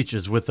speech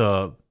is with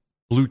a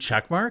blue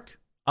check mark,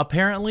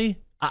 apparently.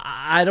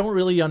 I don't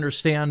really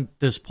understand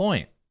this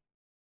point.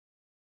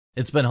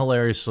 It's been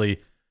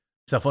hilariously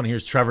stuff on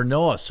here's Trevor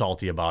Noah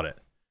salty about it.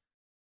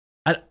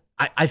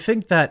 I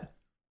think that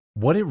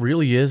what it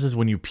really is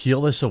when you peel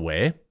this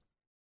away,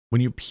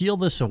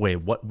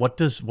 what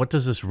does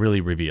this really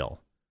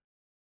reveal?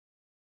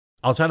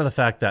 Outside of the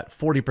fact that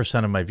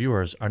 40% of my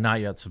viewers are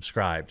not yet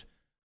subscribed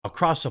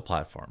across the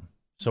platform.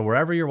 So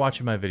wherever you're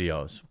watching my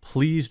videos,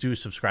 please do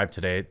subscribe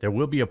today. There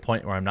will be a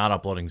point where I'm not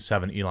uploading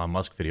 7 Elon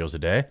Musk videos a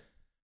day,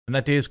 and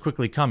that day is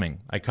quickly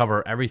coming. I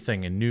cover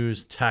everything in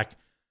news, tech,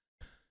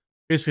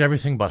 basically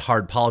everything but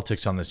hard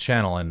politics on this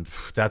channel, and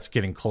that's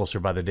getting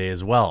closer by the day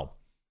as well.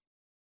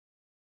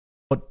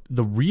 But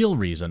the real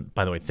reason,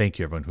 by the way, thank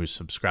you everyone who's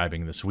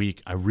subscribing this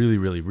week. I really,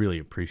 really, really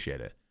appreciate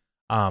it.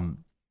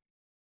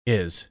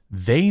 Is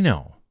they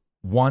know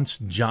once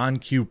John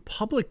Q.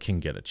 Public can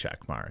get a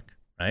check mark,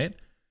 right?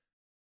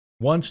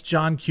 Once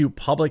John Q.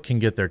 Public can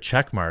get their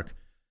check mark,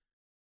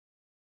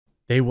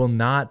 they will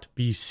not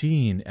be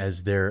seen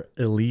as their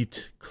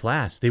elite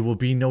class. They will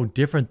be no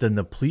different than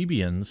the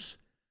plebeians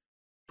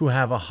who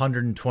have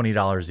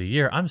 $120 a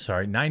year. I'm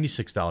sorry,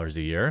 $96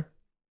 a year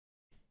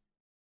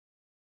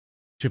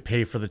to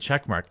pay for the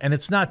check mark. And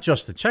it's not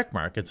just the check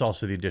mark, it's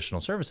also the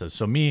additional services.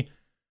 So me,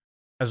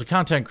 as a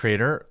content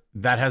creator,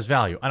 that has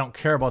value. I don't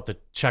care about the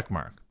check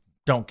mark.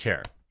 Don't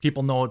care.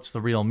 People know it's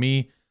the real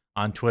me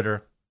on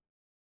Twitter.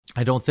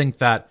 I don't think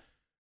that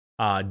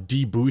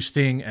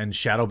deboosting and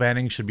shadow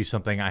banning should be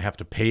something I have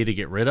to pay to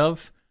get rid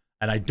of.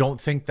 And I don't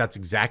think that's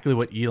exactly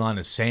what Elon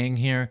is saying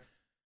here.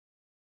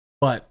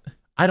 But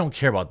I don't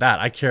care about that.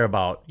 I care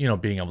about,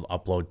 being able to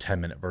upload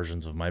 10-minute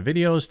versions of my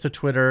videos to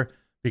Twitter,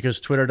 because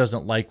Twitter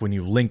doesn't like when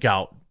you link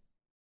out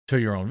to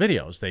your own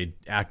videos. They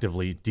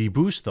actively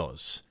deboost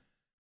those.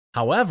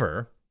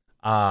 However,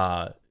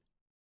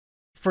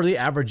 for the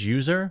average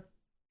user,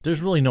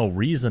 there's really no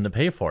reason to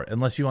pay for it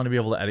unless you want to be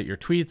able to edit your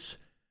tweets.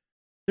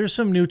 There's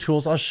some new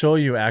tools. I'll show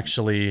you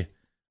actually.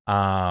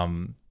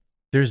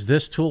 There's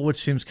this tool,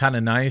 which seems kind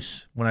of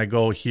nice. When I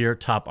go here,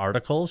 top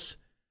articles,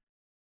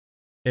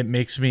 it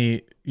makes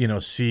me,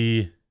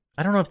 see,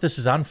 I don't know if this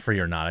is on free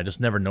or not. I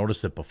just never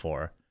noticed it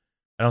before.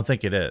 I don't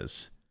think it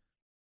is.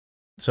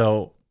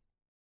 So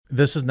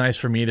this is nice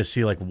for me to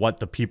see like what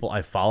the people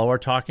I follow are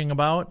talking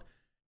about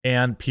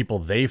and people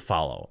they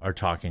follow are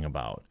talking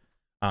about.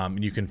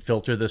 You can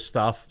filter this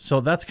stuff. So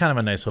that's kind of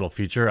a nice little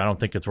feature. I don't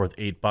think it's worth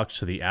 $8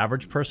 to the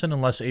average person,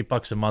 unless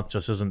 $8 a month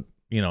just isn't,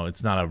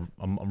 it's not a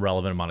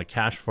relevant amount of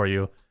cash for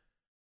you.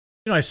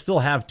 I still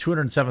have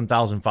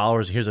 207,000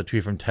 followers. Here's a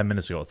tweet from 10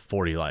 minutes ago with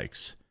 40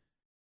 likes.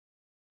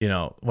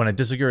 When I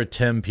disagree with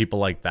Tim, people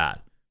like that.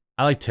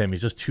 I like Tim.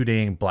 He's just too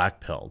dang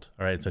black-pilled.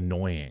 All right, it's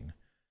annoying.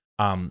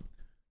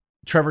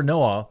 Trevor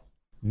Noah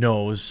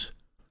knows...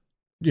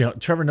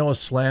 Trevor Noah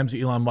slams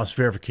Elon Musk's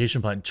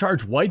verification plan.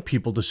 Charge white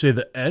people to say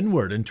the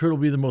N-word and Twitter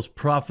will be the most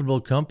profitable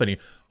company.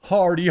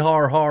 Hardy,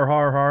 har, har,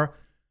 har, har.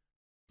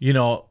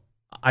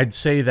 I'd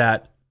say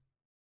that,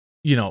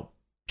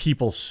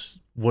 people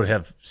would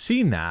have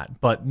seen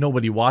that, but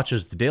nobody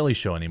watches The Daily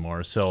Show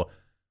anymore, so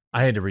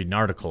I had to read an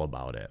article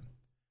about it.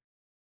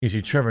 You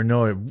see, Trevor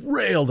Noah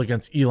railed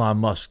against Elon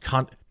Musk.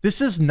 This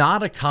is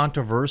not a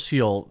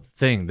controversial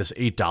thing, this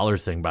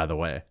 $8 thing, by the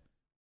way.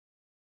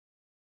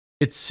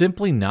 It's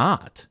simply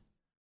not.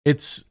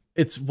 It's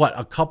what,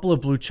 a couple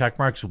of blue check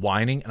marks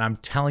whining, and I'm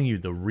telling you,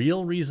 the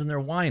real reason they're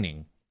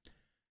whining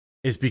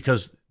is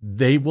because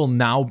they will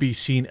now be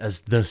seen as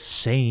the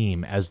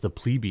same as the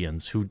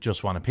plebeians who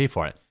just want to pay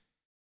for it.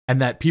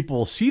 And that people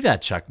will see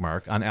that check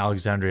mark on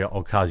Alexandria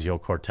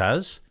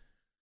Ocasio-Cortez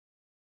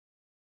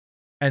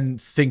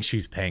and think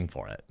she's paying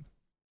for it.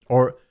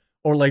 Or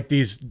like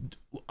these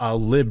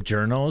lib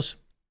journos,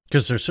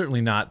 because they're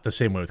certainly not the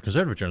same way with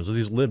conservative journals. So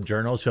these lib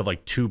journals who have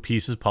like 2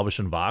 pieces published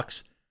in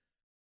Vox,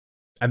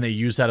 and they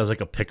use that as like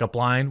a pickup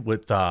line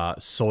with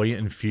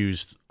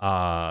soy-infused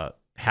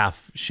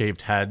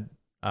half-shaved head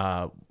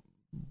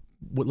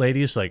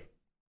ladies. Like,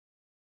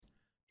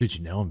 did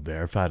you know I'm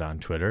verified on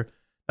Twitter?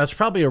 That's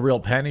probably a real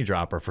panty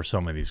dropper for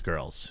some of these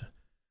girls.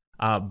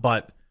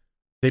 But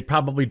they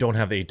probably don't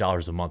have the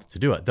 $8 a month to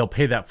do it. They'll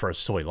pay that for a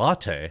soy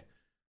latte,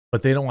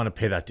 but they don't want to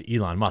pay that to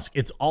Elon Musk.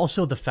 It's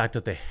also the fact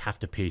that they have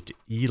to pay to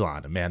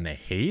Elon, a man they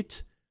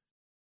hate.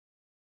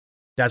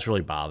 That's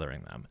really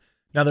bothering them.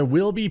 Now, there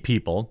will be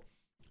people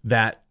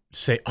that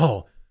say,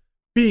 oh,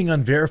 being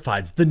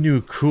unverified's the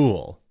new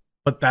cool.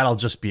 But that'll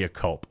just be a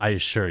cope, I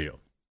assure you.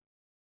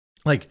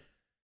 Like,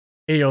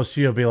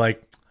 AOC will be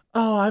like,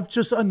 oh, I've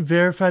just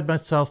unverified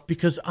myself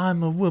because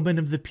I'm a woman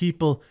of the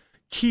people.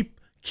 Keep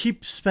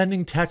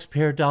spending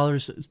taxpayer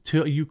dollars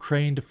to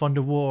Ukraine to fund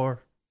a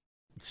war.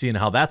 Seeing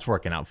how that's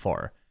working out for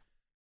her.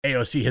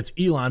 AOC hits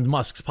Elon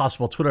Musk's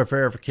possible Twitter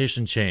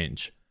verification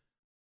change.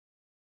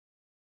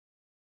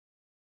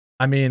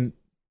 I mean,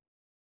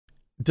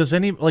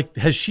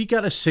 has she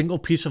got a single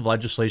piece of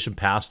legislation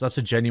passed? That's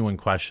a genuine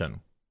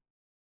question.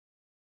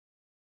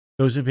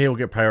 Those who pay will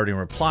get priority in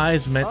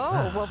replies.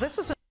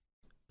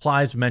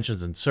 Replies,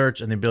 mentions, and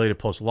search, and the ability to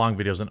post long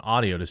videos and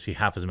audio to see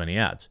half as many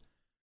ads.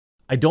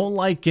 I don't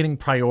like getting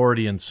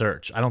priority in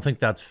search. I don't think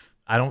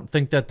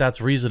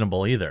that's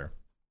reasonable either.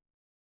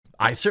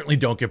 I certainly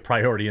don't get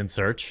priority in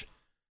search.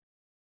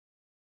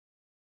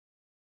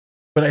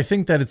 But I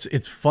think that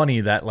it's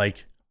funny that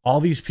like all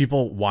these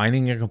people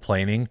whining and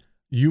complaining,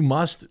 you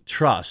must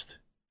trust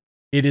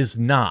it is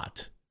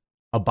not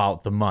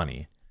about the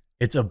money.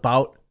 It's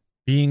about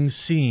being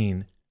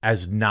seen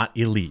as not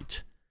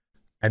elite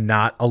and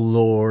not a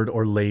lord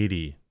or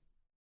lady.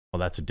 Well,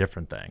 that's a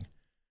different thing.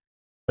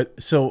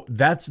 But so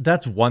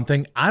that's one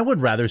thing. I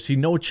would rather see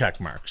no check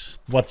marks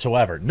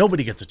whatsoever.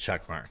 Nobody gets a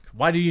check mark.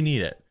 Why do you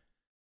need it?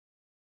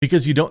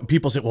 Because you don't,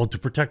 people say, well, to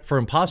protect for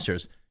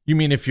imposters. You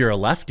mean if you're a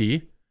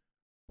lefty?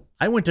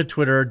 I went to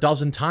Twitter a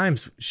dozen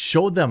times,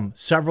 showed them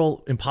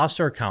several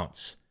imposter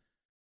accounts,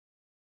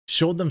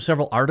 showed them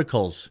several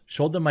articles,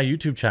 showed them my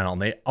YouTube channel,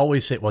 and they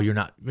always say, well, you're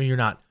not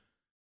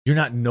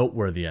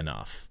noteworthy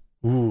enough.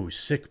 Ooh,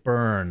 sick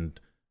burn,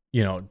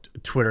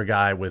 Twitter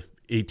guy with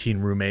 18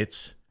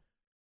 roommates.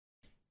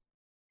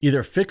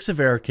 Either fix a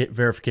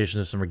verification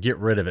system or get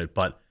rid of it,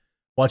 but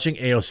watching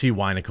AOC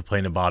whine and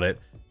complain about it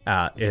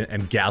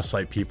and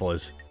gaslight people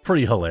is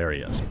pretty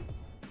hilarious.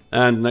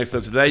 And next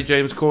up today,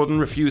 James Corden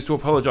refused to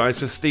apologise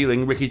for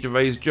stealing Ricky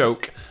Gervais'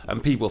 joke,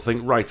 and people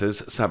think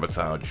writers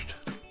sabotaged.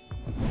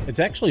 It's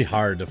actually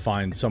hard to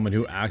find someone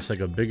who acts like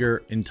a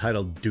bigger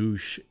entitled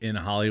douche in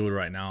Hollywood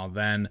right now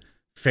than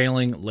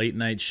failing late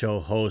night show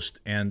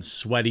host and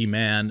sweaty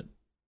man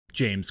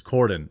James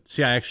Corden.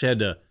 See, I actually had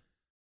to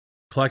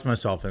collect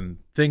myself and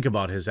think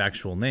about his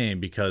actual name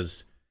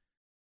because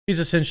he's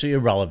essentially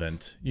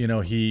irrelevant.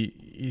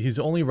 He's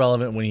only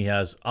relevant when he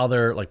has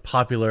other like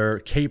popular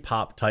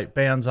K-pop type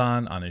bands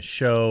on his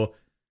show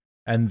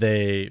and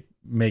they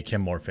make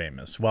him more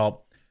famous.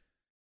 Well,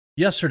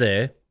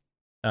 yesterday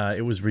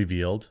it was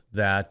revealed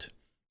that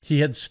he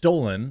had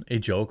stolen a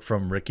joke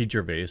from Ricky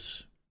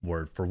Gervais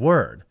word for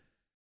word.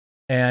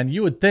 And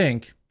you would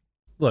think,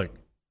 look,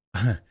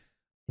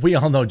 we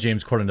all know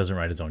James Corden doesn't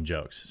write his own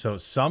jokes. So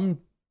some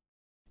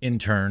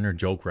intern or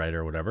joke writer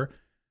or whatever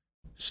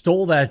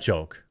stole that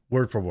joke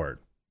word for word.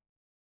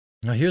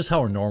 Now here's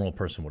how a normal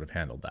person would have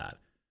handled that.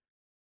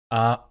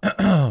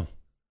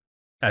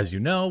 As you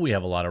know, we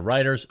have a lot of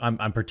writers.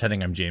 I'm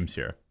pretending I'm James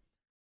here.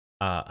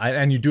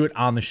 And you do it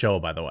on the show,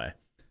 by the way.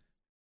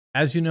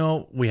 As you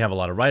know, we have a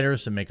lot of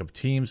writers that make up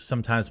teams.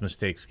 Sometimes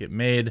mistakes get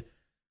made.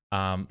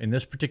 In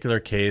this particular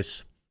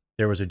case,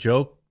 there was a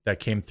joke that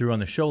came through on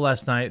the show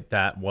last night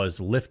that was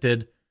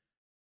lifted,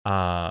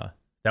 that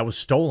was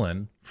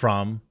stolen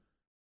from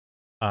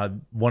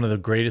one of the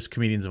greatest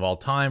comedians of all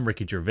time,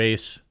 Ricky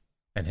Gervais,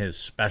 and his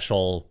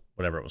special,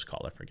 whatever it was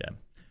called, I forget.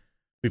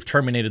 We've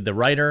terminated the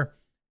writer,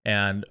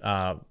 and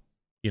I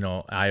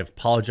have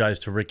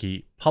apologized to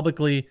Ricky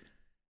publicly,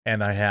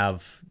 and I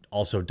have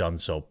also done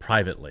so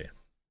privately.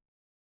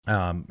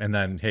 And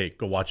then, hey,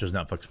 go watch his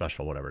Netflix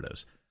special, whatever it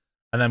is,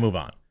 and then move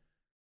on.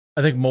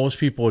 I think most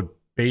people would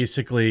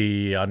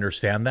basically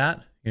understand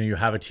that. You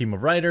have a team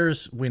of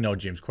writers. We know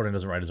James Corden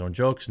doesn't write his own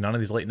jokes. None of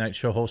these late night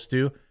show hosts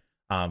do.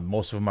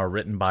 Most of them are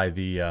written by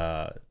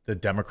the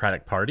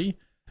Democratic Party.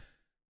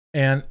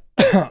 And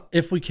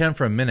if we can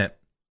for a minute,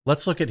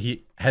 let's look at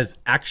his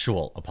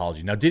actual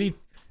apology. Now, did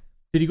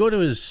he go to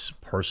his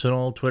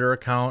personal Twitter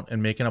account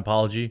and make an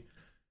apology?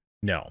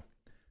 No.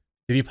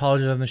 Did he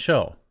apologize on the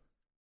show?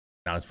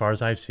 Not as far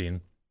as I've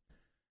seen.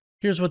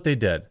 Here's what they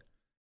did.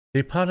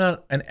 They put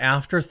out an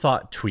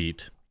afterthought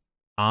tweet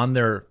on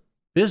their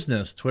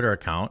business Twitter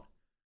account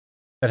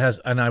that has,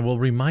 and I will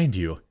remind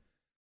you,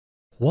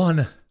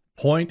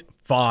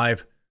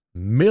 1.5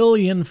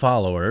 million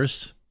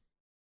followers.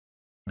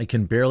 It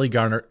can barely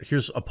garner.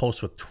 Here's a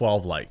post with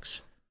 12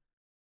 likes.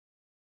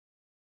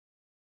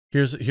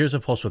 Here's a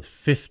post with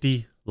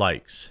 50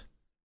 likes,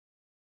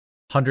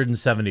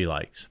 170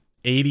 likes,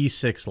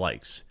 86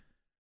 likes.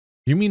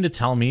 You mean to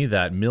tell me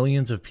that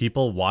millions of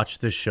people watch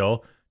this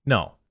show?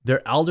 No,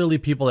 they're elderly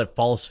people that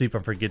fall asleep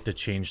and forget to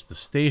change the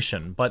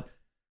station. But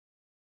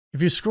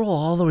if you scroll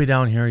all the way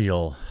down here,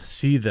 you'll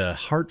see the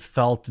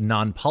heartfelt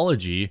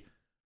non-apology,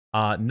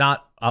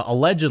 not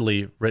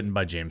allegedly written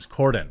by James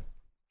Corden.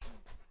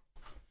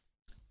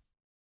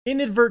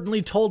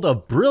 Inadvertently told a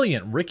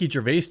brilliant Ricky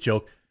Gervais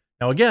joke.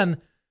 Now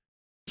again,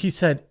 he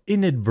said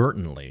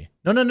inadvertently.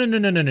 No.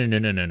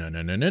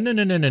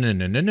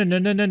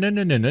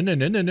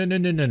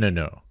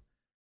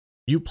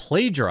 You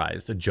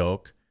plagiarized a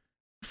joke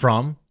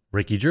from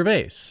Ricky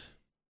Gervais.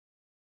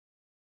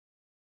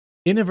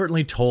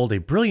 Inadvertently told a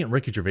brilliant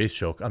Ricky Gervais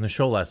joke on the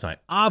show last night,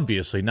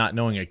 obviously not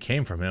knowing it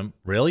came from him.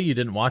 Really? You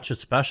didn't watch a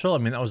special? I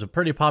mean, that was a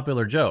pretty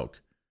popular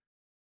joke.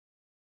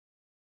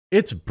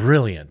 It's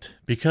brilliant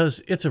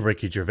because it's a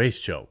Ricky Gervais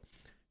joke.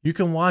 You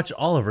can watch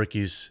all of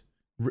Ricky's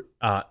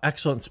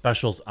excellent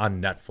specials on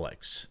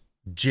Netflix.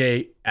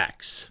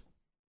 JX.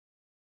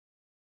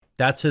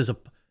 That's his.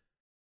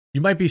 You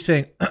might be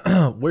saying,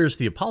 where's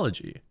the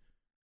apology?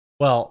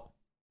 Well,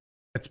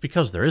 it's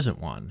because there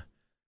isn't one.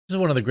 This is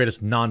one of the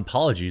greatest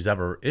non-apologies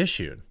ever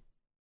issued.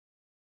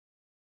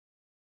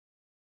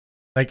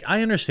 Like,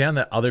 I understand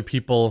that other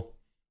people,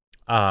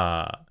 we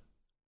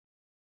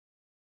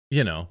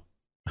know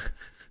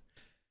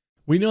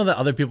that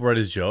other people write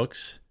his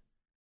jokes.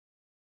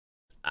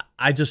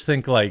 I just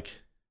think,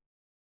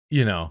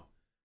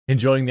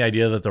 enjoying the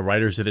idea that the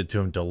writers did it to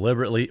him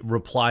deliberately.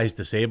 Replies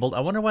disabled. I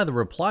wonder why the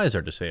replies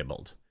are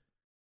disabled.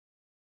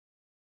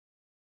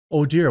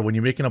 Oh dear, when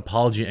you make an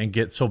apology and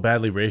get so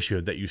badly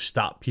ratioed that you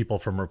stop people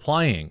from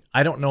replying.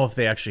 I don't know if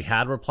they actually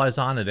had replies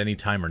on at any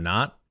time or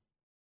not.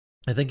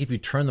 I think if you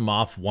turn them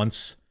off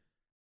once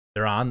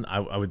They're on.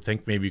 I would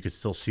think maybe you could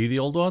still see the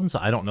old ones.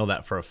 I don't know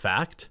that for a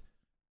fact.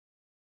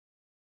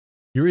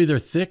 You're either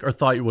thick or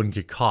thought you wouldn't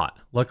get caught.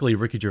 Luckily,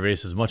 Ricky Gervais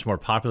is much more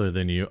popular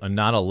than you and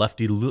not a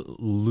lefty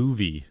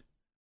loovy.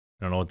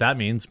 I don't know what that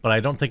means, but I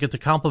don't think it's a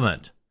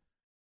compliment.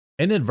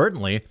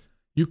 Inadvertently,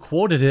 you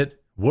quoted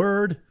it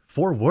word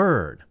for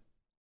word.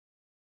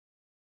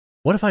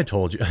 What if I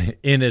told you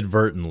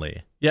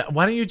inadvertently? Yeah,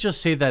 why don't you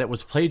just say that it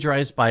was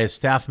plagiarized by a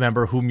staff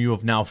member whom you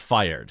have now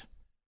fired?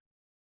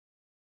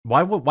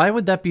 Why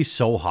would that be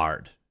so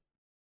hard?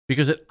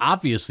 Because it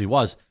obviously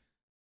was.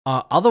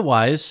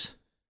 Otherwise,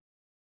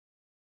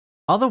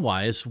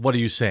 what are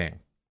you saying?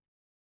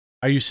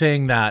 Are you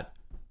saying that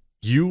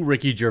you,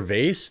 Ricky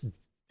Gervais,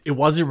 it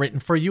wasn't written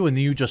for you and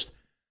then you just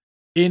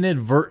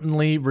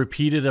inadvertently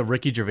repeated a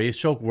Ricky Gervais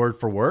joke word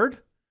for word?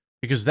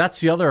 Because that's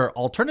the other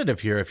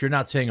alternative here if you're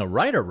not saying a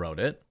writer wrote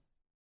it.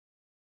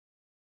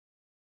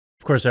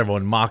 Of course,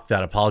 everyone mocked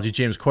that apology.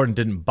 James Corden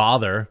didn't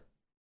bother.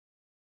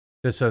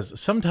 This says,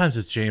 sometimes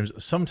it's James,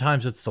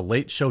 sometimes it's the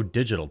Late Show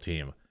digital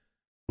team.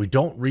 We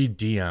don't read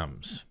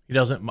DMs. He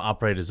doesn't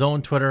operate his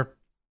own Twitter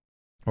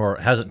or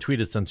hasn't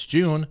tweeted since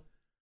June.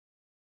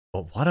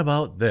 But what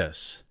about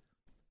this?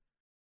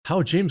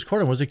 How James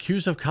Corden was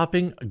accused of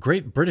copying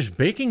Great British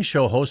Baking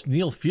Show host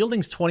Neil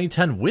Fielding's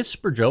 2010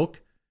 whisper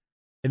joke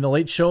in The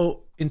Late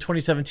Show in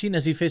 2017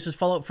 as he faces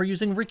fallout for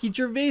using Ricky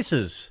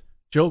Gervais's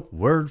joke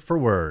word for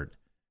word.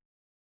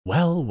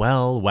 Well.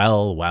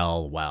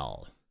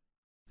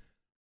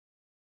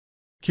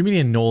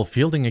 Comedian Noel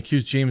Fielding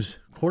accused James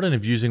Corden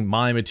of using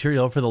my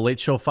material for The Late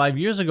Show 5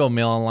 years ago,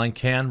 Mail Online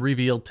Can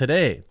revealed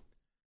today.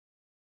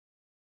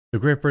 The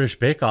Great British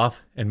Bake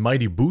Off and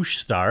Mighty Boosh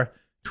star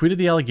tweeted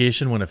the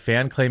allegation when a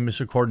fan claimed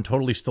Mr. Corden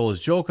totally stole his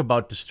joke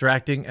about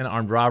distracting an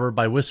armed robber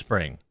by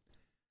whispering.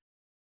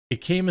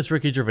 It came as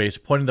Ricky Gervais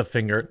pointed the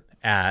finger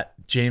at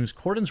James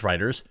Corden's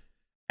writers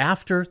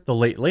after The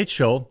Late Late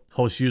Show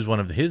host used one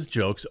of his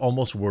jokes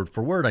almost word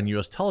for word on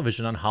U.S.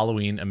 television on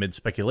Halloween amid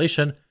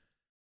speculation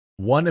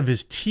one of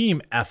his team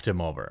effed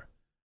him over.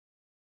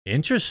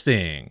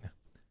 Interesting.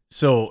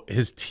 So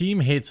his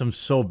team hates him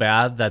so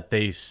bad that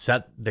they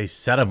set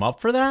him up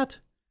for that?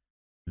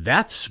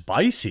 That's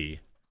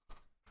spicy.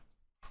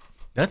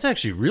 That's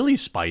actually really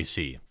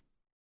spicy.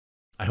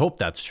 I hope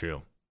that's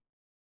true.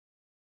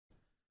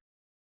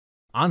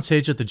 On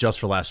stage at the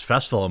Just for Laughs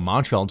Festival in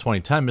Montreal in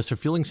 2010, Mr.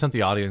 Fielding sent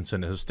the audience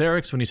into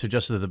hysterics when he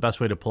suggested that the best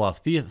way to put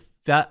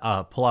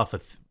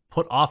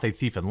off a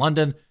thief in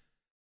London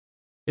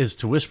is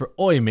to whisper,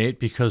 "Oi, mate,"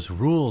 because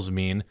rules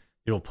mean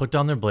they will put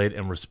down their blade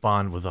and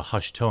respond with a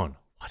hushed tone.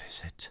 What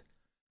is it?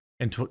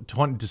 In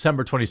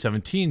December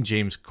 2017,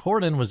 James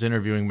Corden was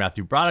interviewing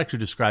Matthew Broderick, who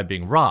described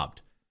being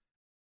robbed.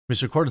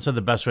 Mr. Corden said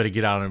the best way to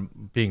get out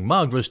of being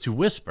mugged was to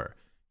whisper.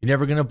 You're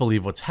never going to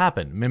believe what's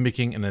happened,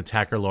 mimicking an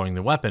attacker lowering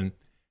the weapon.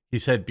 He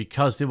said,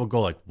 because they will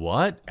go like,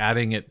 what?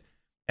 Adding,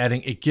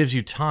 it gives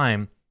you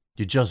time,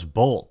 you just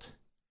bolt.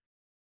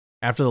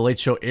 After The Late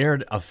Show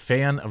aired, a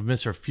fan of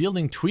Mr.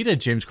 Fielding tweeted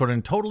James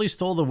Corden totally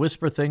stole the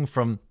whisper thing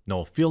from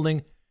Noel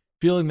Fielding.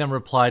 Fielding then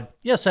replied,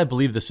 yes, I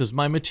believe this is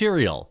my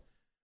material.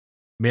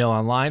 Mail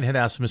Online had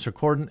asked Mr.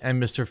 Corden,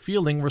 and Mr.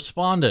 Fielding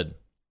responded,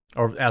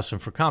 or asked him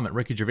for comment.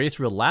 Ricky Gervais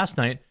revealed last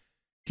night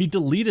he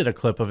deleted a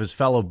clip of his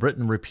fellow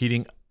Briton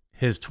repeating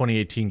his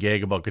 2018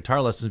 gag about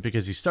guitar lessons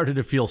because he started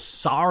to feel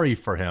sorry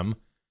for him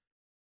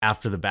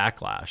after the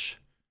backlash.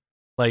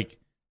 Like,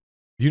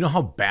 do you know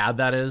how bad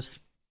that is?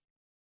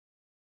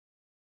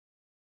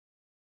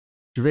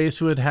 Gervais,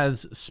 who had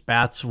has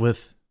spats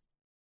with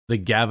the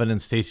Gavin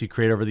and Stacey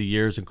creator over the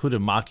years, included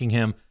mocking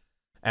him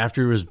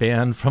after he was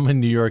banned from a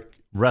New York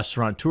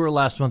restaurant tour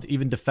last month,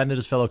 even defended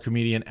his fellow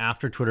comedian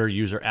after Twitter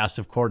user asked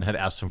if Corden had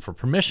asked him for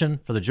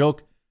permission for the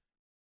joke.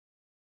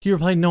 He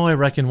replied, no, I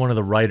reckon one of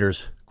the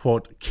writers,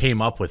 quote,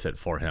 came up with it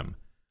for him.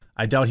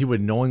 I doubt he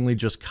would knowingly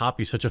just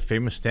copy such a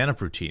famous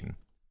stand-up routine.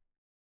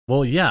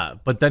 Well, yeah,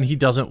 but then he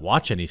doesn't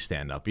watch any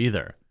stand-up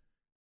either.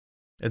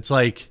 It's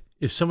like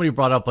if somebody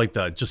brought up like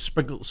the just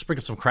sprinkle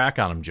some crack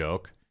on him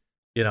joke,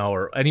 you know,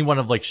 or any one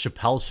of like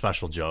Chappelle's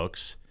special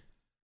jokes,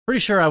 pretty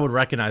sure I would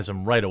recognize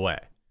him right away.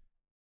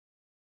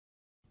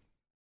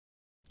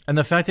 And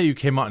the fact that you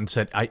came out and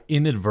said, I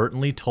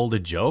inadvertently told a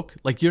joke,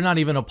 like you're not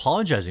even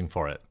apologizing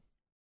for it.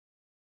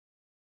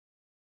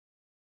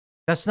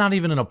 That's not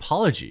even an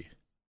apology.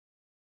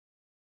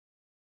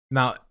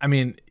 Now, I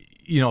mean,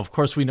 you know, of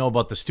course we know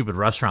about the stupid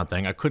restaurant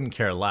thing. I couldn't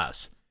care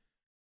less.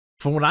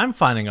 From what I'm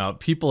finding out,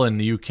 people in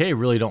the UK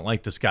really don't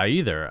like this guy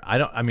either.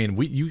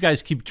 You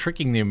guys keep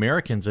tricking the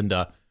Americans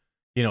into,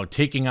 you know,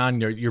 taking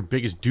on your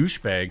biggest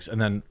douchebags and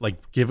then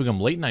like giving them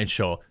late night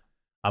show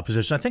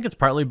position. I think it's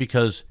partly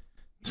because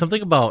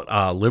something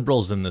about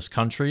liberals in this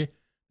country,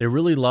 they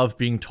really love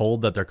being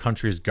told that their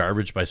country is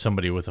garbage by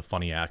somebody with a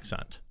funny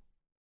accent.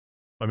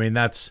 I mean,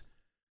 that's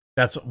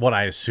what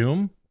I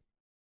assume.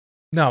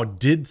 Now,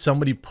 did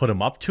somebody put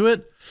him up to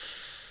it?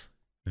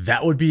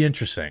 That would be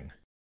interesting.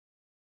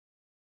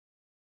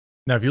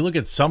 Now, if you look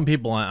at some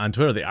people on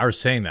Twitter, they are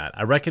saying that.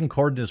 I reckon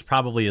Corden is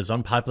probably as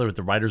unpopular with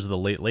the writers of The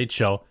Late Late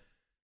Show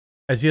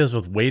as he is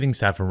with waiting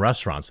staff in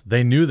restaurants.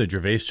 They knew the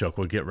Gervais joke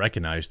would get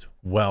recognized.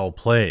 Well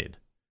played.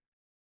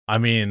 I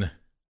mean,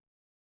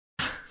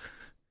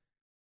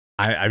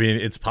 I mean,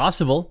 it's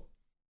possible.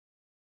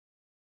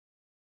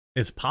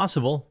 It's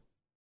possible.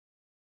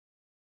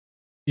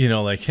 You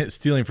know, like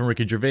stealing from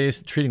Ricky Gervais,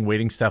 treating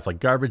waiting staff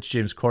like garbage.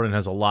 James Corden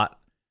has a lot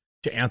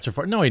to answer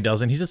for. No, he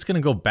doesn't. He's just going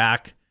to go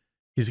back.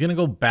 He's going to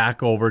go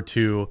back over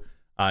to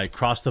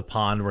across the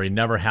pond where he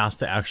never has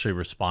to actually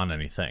respond to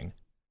anything.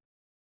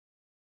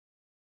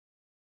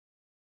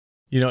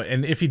 You know,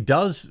 and if he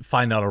does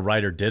find out a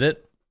writer did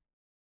it,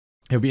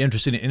 it would be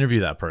interesting to interview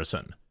that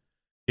person.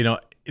 You know,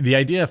 the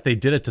idea if they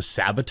did it to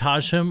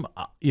sabotage him,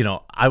 you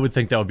know, I would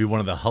think that would be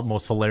one of the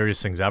most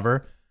hilarious things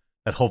ever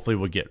that hopefully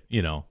would get,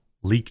 you know,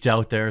 leaked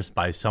out there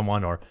by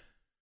someone, or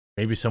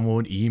maybe someone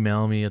would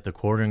email me at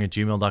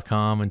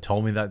thequartering@gmail.com and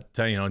told me that,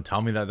 you know, and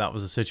tell me that that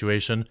was the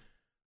situation.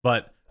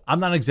 But I'm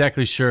not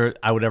exactly sure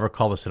I would ever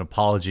call this an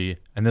apology.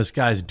 And this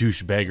guy's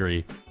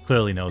douchebaggery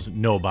clearly knows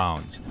no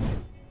bounds.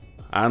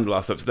 And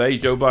last up today,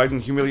 Joe Biden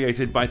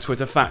humiliated by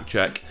Twitter fact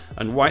check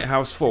and White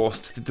House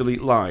forced to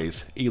delete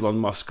lies. Elon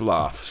Musk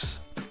laughs.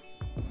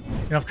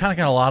 You know, I've kind of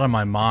got a lot on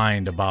my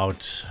mind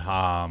about,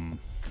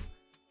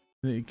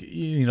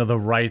 you know, the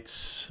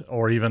rights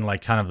or even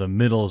like kind of the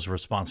middle's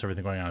response to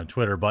everything going on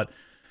Twitter. But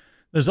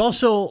there's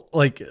also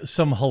like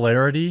some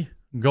hilarity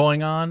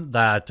going on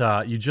that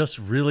you just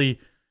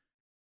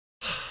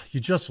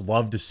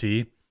love to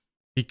see,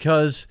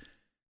 because,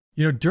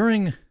 you know,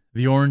 during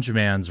the Orange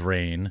Man's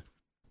reign,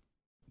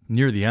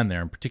 near the end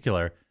there in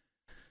particular,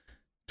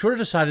 Twitter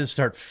decided to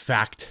start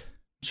fact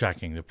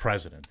checking the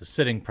president, the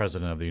sitting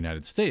president of the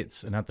United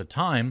States. And at the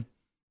time,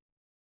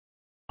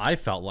 I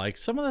felt like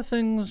some of the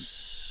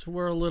things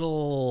were a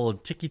little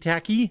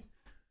ticky-tacky.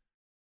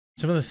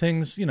 Some of the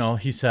things, you know,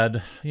 he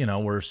said, you know,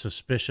 were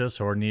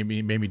suspicious or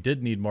maybe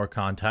did need more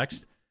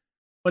context.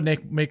 But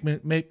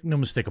make no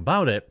mistake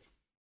about it,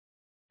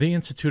 they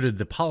instituted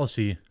the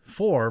policy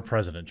for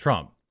President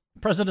Trump.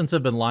 Presidents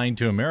have been lying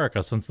to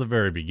America since the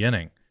very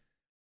beginning.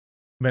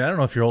 I mean, I don't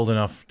know if you're old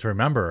enough to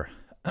remember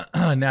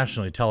a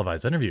nationally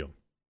televised interview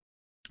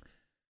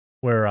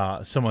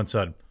where someone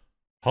said,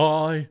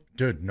 "I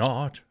did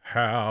not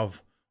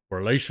have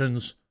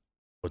relations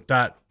with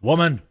that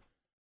woman."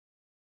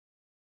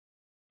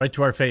 Right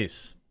to our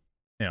face.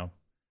 You know,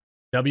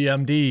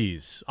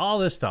 WMDs, all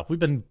this stuff.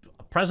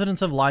 Presidents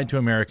have lied to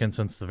Americans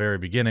since the very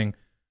beginning.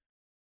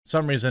 For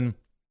some reason,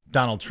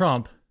 Donald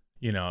Trump,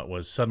 you know, it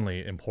was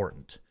suddenly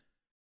important.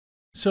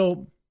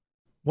 So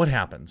what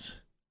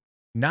happens?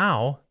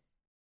 Now,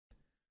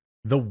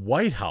 the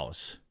White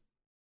House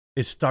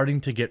is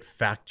starting to get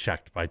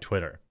fact-checked by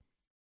Twitter.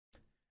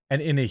 And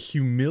in a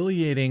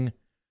humiliating,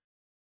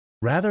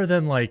 rather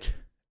than like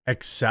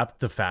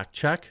accept the fact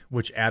check,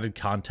 which added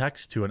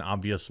context to an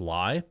obvious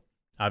lie,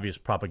 obvious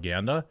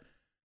propaganda,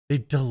 they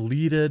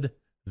deleted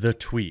the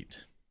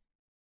tweet.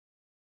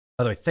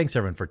 By the way, thanks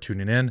everyone for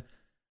tuning in.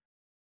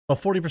 About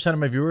 40% of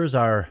my viewers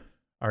are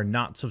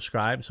not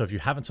subscribed. So if you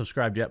haven't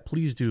subscribed yet,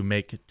 please do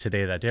make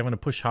today that day. I'm going to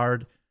push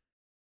hard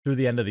through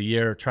the end of the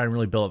year, try and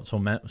really build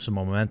up some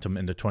momentum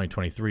into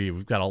 2023.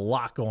 We've got a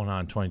lot going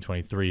on in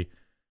 2023,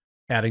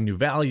 adding new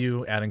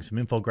value, adding some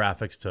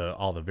infographics to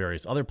all the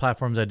various other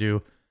platforms I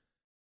do.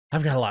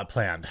 I've got a lot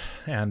planned,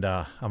 and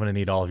I'm going to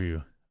need all of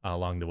you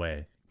along the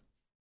way.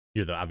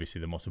 You're obviously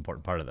the most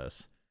important part of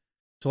this.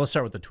 So let's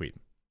start with the tweet.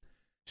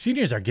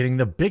 Seniors are getting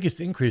the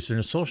biggest increase in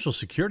their Social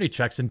Security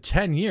checks in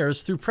 10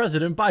 years through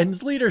President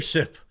Biden's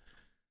leadership.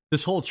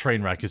 This whole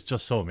train wreck is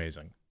just so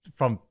amazing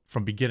from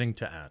beginning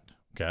to end,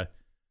 okay?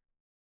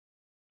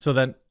 So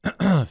then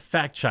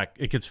fact check,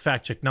 it gets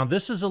fact checked. Now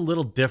this is a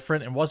little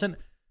different. It wasn't,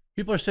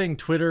 people are saying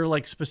Twitter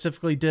like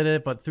specifically did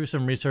it, but through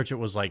some research, it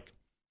was like,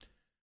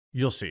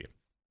 you'll see.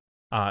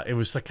 It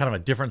was like kind of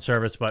a different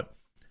service, but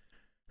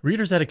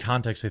readers added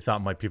context they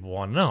thought might people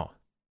want to know.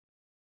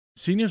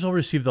 Seniors will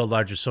receive the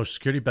largest Social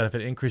Security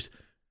benefit increase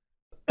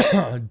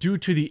due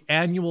to the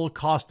annual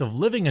cost of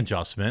living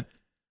adjustment,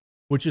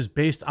 which is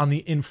based on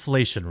the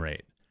inflation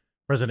rate.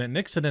 President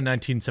Nixon in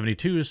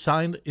 1972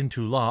 signed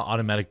into law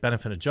automatic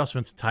benefit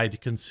adjustments tied to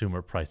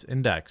consumer price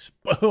index.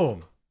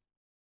 Boom.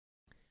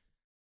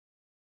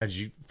 As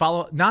you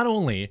follow, not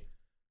only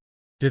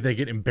did they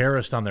get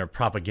embarrassed on their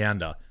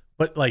propaganda,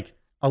 but like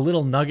a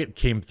little nugget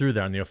came through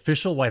there on the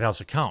official White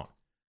House account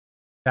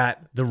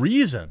that the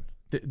reason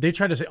they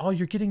tried to say, "Oh,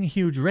 you're getting a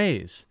huge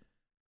raise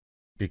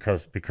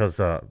because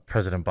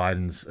President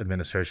Biden's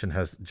administration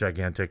has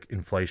gigantic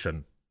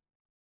inflation."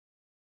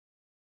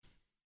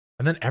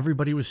 And then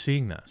everybody was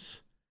seeing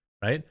this,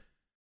 right?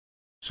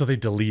 So they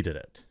deleted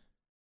it.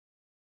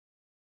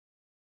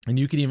 And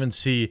you can even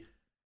see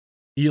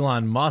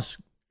Elon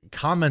Musk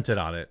commented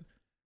on it.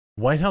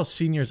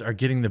 Seniors are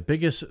getting the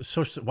biggest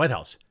Social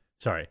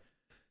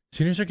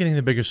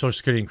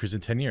Security increase in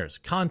 10 years.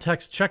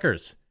 Context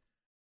checkers.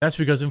 That's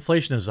because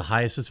inflation is the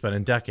highest it's been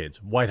in decades.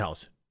 White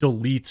House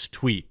deletes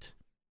tweet.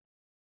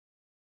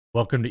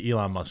 Welcome to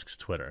Elon Musk's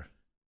Twitter.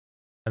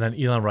 And then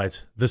Elon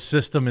writes, "The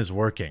system is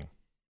working."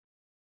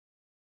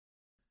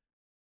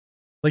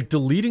 Like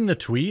deleting the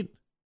tweet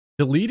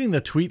Deleting the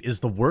tweet is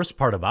the worst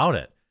part about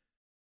it.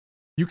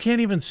 You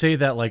can't even say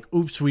that, like,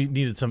 oops, we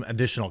needed some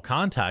additional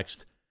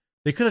context.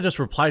 They could have just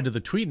replied to the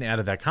tweet and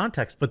added that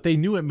context, but they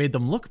knew it made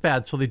them look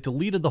bad, so they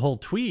deleted the whole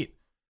tweet.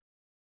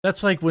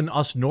 That's like when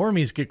us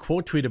normies get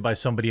quote tweeted by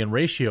somebody in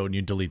Ratio and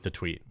you delete the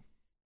tweet.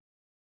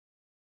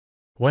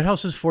 White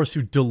House is forced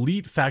to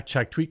delete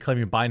fact-check tweet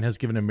claiming Biden has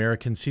given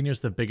American seniors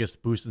the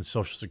biggest boost in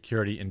Social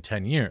Security in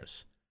 10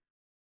 years.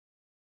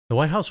 The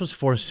White House was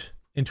forced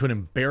into an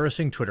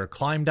embarrassing Twitter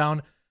climb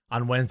down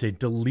on Wednesday,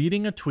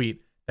 deleting a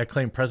tweet that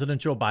claimed President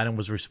Joe Biden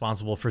was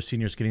responsible for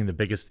seniors getting the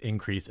biggest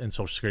increase in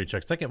Social Security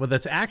checks. But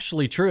that's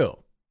actually true.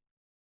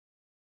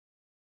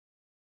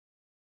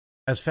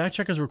 As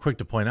fact-checkers were quick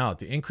to point out,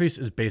 the increase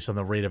is based on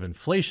the rate of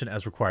inflation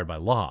as required by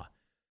law.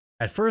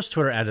 At first,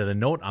 Twitter added a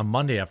note on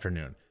Monday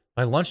afternoon.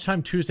 By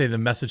lunchtime Tuesday, the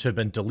message had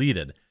been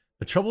deleted.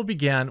 The trouble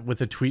began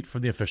with a tweet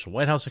from the official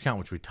White House account,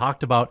 which we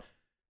talked about.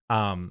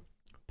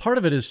 Part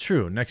of it is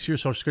true. Next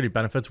year's Social Security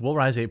benefits will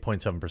rise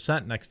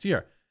 8.7% next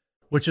year,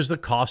 which is the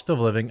cost of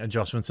living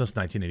adjustment since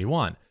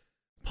 1981.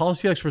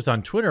 Policy experts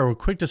on Twitter were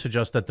quick to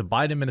suggest that the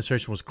Biden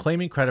administration was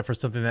claiming credit for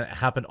something that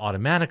happened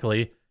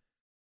automatically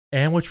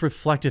and which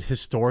reflected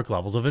historic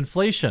levels of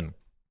inflation.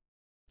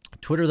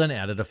 Twitter then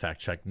added a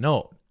fact-check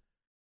note.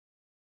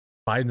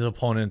 Biden's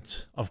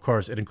opponent, of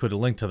course, it included a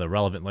link to the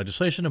relevant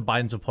legislation, and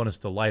Biden's opponents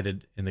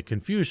delighted in the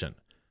confusion.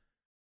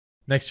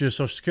 Next year's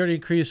Social Security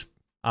increase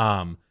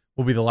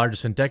will be the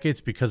largest in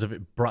decades because of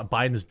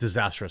Biden's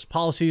disastrous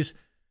policies,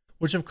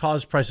 which have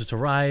caused prices to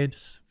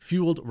rise,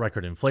 fueled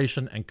record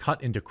inflation, and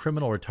cut into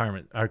critical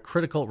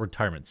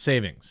retirement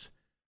savings.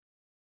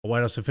 A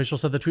White House official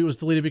said the tweet was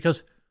deleted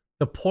because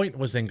the point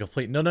was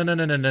incomplete. No. I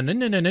think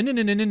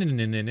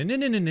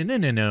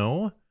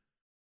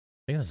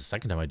that's the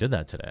second time I did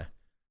that today.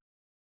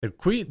 The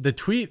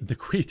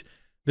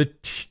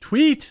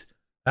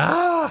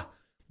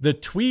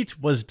tweet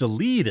was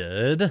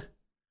deleted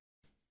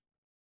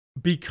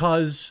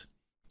because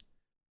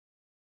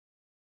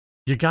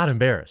you got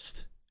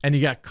embarrassed and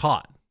you got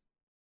caught.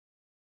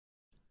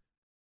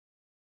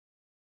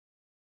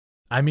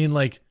 I mean,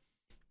 like,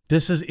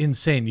 this is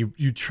insane.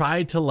 You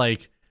tried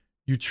to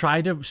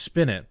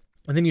spin it,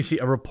 and then you see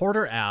a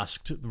reporter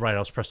asked the White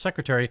House press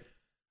secretary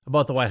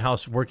about the White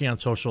House working on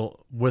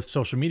social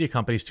media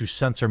companies to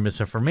censor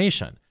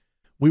misinformation.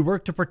 We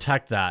work to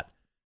protect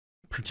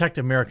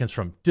Americans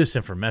from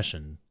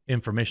disinformation,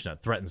 information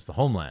that threatens the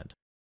homeland.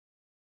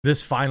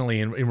 This finally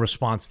in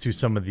response to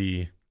some of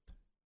the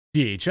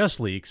DHS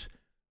leaks,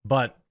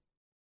 but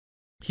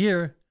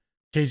here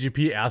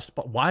KGP asked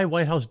why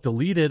White House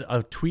deleted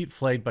a tweet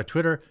flagged by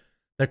Twitter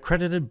that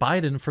credited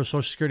Biden for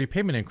Social Security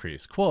payment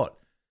increase. Quote,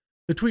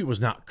 the tweet was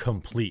not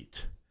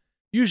complete.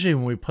 Usually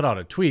when we put out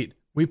a tweet,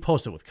 we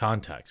post it with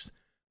context.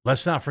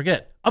 Let's not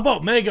forget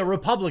about MAGA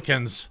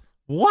Republicans.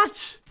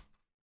 What?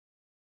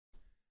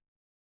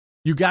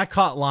 You got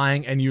caught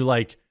lying and you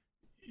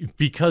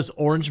because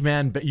Orange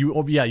Man,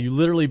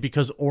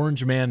 because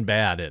Orange Man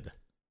batted.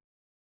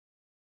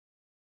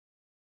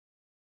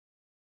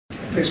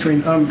 Thanks,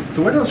 Karine.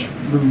 The White House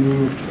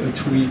removed a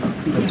tweet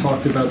that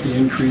talked about the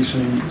increase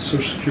in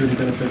Social Security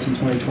benefits in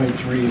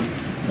 2023,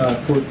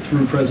 quote,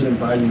 through President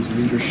Biden's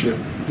leadership.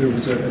 There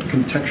was a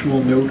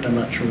contextual note, I'm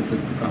not sure what the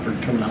proper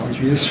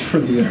terminology is for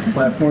the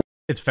platform.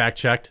 It's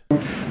fact-checked.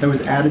 That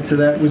was added to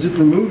that. Was it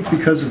removed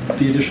because of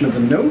the addition of the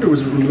note, or was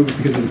it removed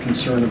because of the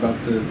concern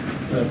about the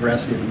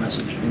veracity of the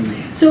message?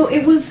 So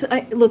it was,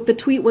 look, the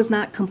tweet was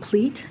not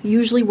complete.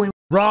 Usually when...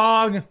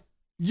 Wrong!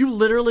 You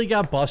literally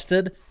got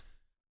busted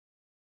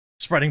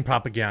spreading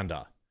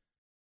propaganda.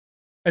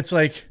 It's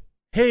like,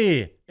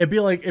 hey, it'd be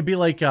like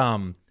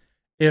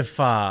if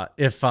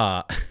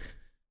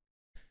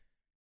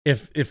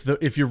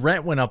your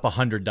rent went up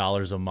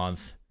 $100 a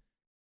month,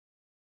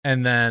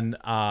 and then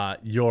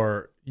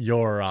your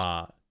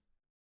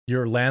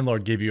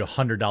landlord gave you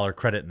 $100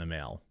 credit in the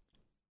mail.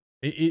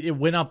 It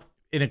went up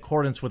in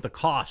accordance with the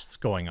costs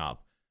going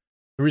up.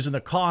 The reason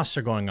the costs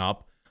are going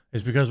up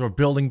is because we're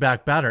building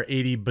back better,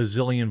 80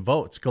 bazillion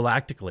votes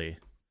galactically.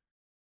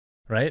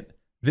 Right?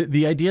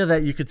 The idea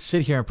that you could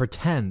sit here and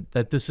pretend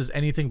that this is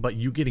anything but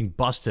you getting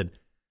busted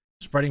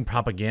spreading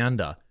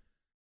propaganda,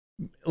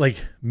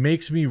 like,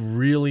 makes me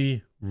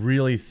really,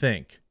 really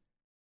think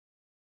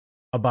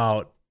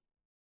about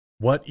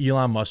what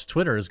Elon Musk's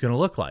Twitter is going to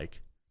look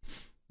like.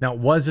 Now,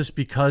 was this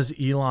because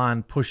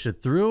Elon pushed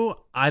it through?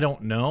 I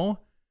don't know.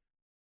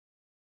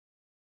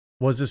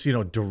 Was this,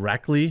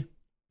 directly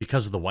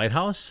because of the White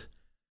House?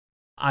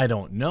 I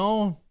don't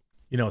know.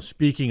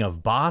 Speaking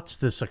of bots,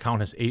 this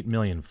account has 8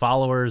 million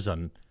followers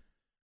and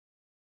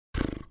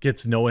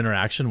gets no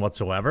interaction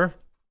whatsoever.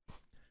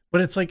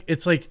 But it's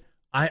like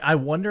I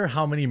wonder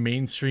how many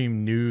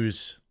mainstream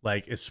news,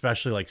 like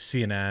especially like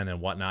CNN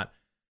and whatnot,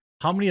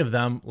 how many of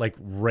them like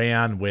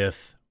ran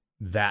with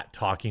that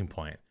talking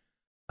point?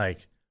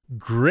 Like,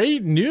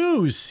 great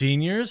news,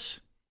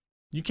 seniors.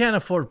 You can't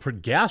afford to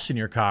put gas in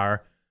your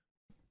car,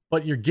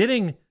 but you're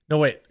getting,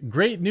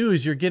 great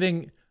news. You're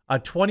getting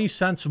 20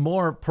 cents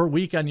more per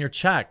week on your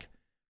check.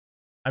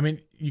 I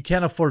mean, you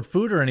can't afford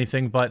food or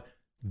anything, but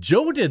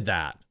Joe did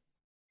that.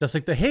 That's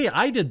like the, hey,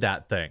 I did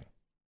that thing.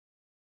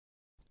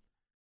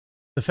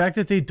 The fact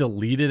that they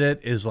deleted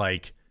it is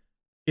like,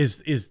 is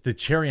the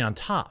cherry on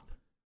top.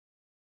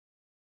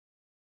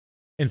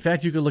 In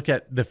fact, you could look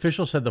at, the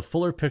official said the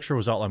fuller picture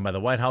was outlined by the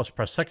White House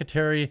press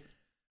secretary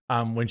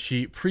when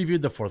she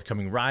previewed the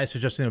forthcoming rise,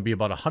 suggesting it would be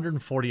about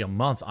 $140 a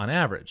month on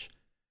average.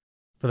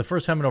 For the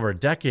first time in over a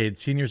decade,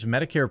 seniors'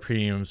 Medicare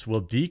premiums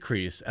will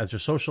decrease as their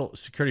Social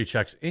Security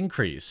checks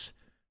increase.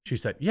 She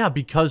said, yeah,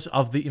 because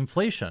of the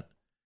inflation.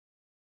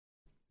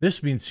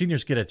 This means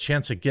seniors get a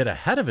chance to get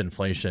ahead of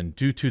inflation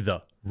due to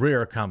the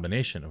rare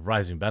combination of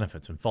rising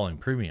benefits and falling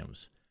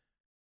premiums.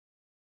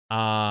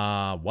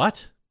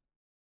 What?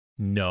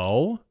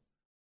 No.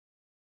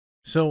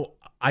 So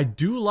I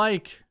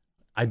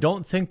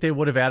don't think they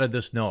would have added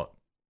this note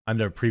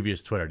under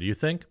previous Twitter. Do you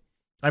think?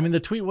 I mean, the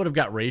tweet would have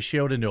got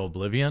ratioed into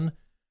oblivion,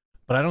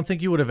 but I don't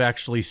think you would have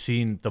actually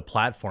seen the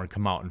platform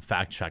come out and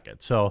fact check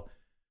it. So,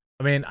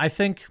 I mean, I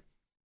think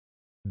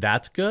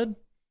that's good.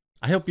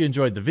 I hope you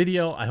enjoyed the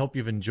video. I hope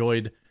you've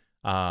enjoyed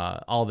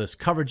all this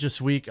coverage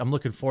this week. I'm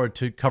looking forward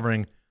to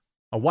covering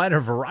a wider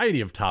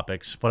variety of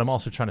topics, but I'm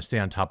also trying to stay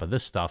on top of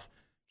this stuff,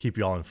 keep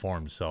you all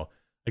informed. So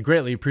I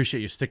greatly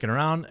appreciate you sticking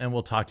around, and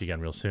we'll talk to you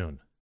again real soon.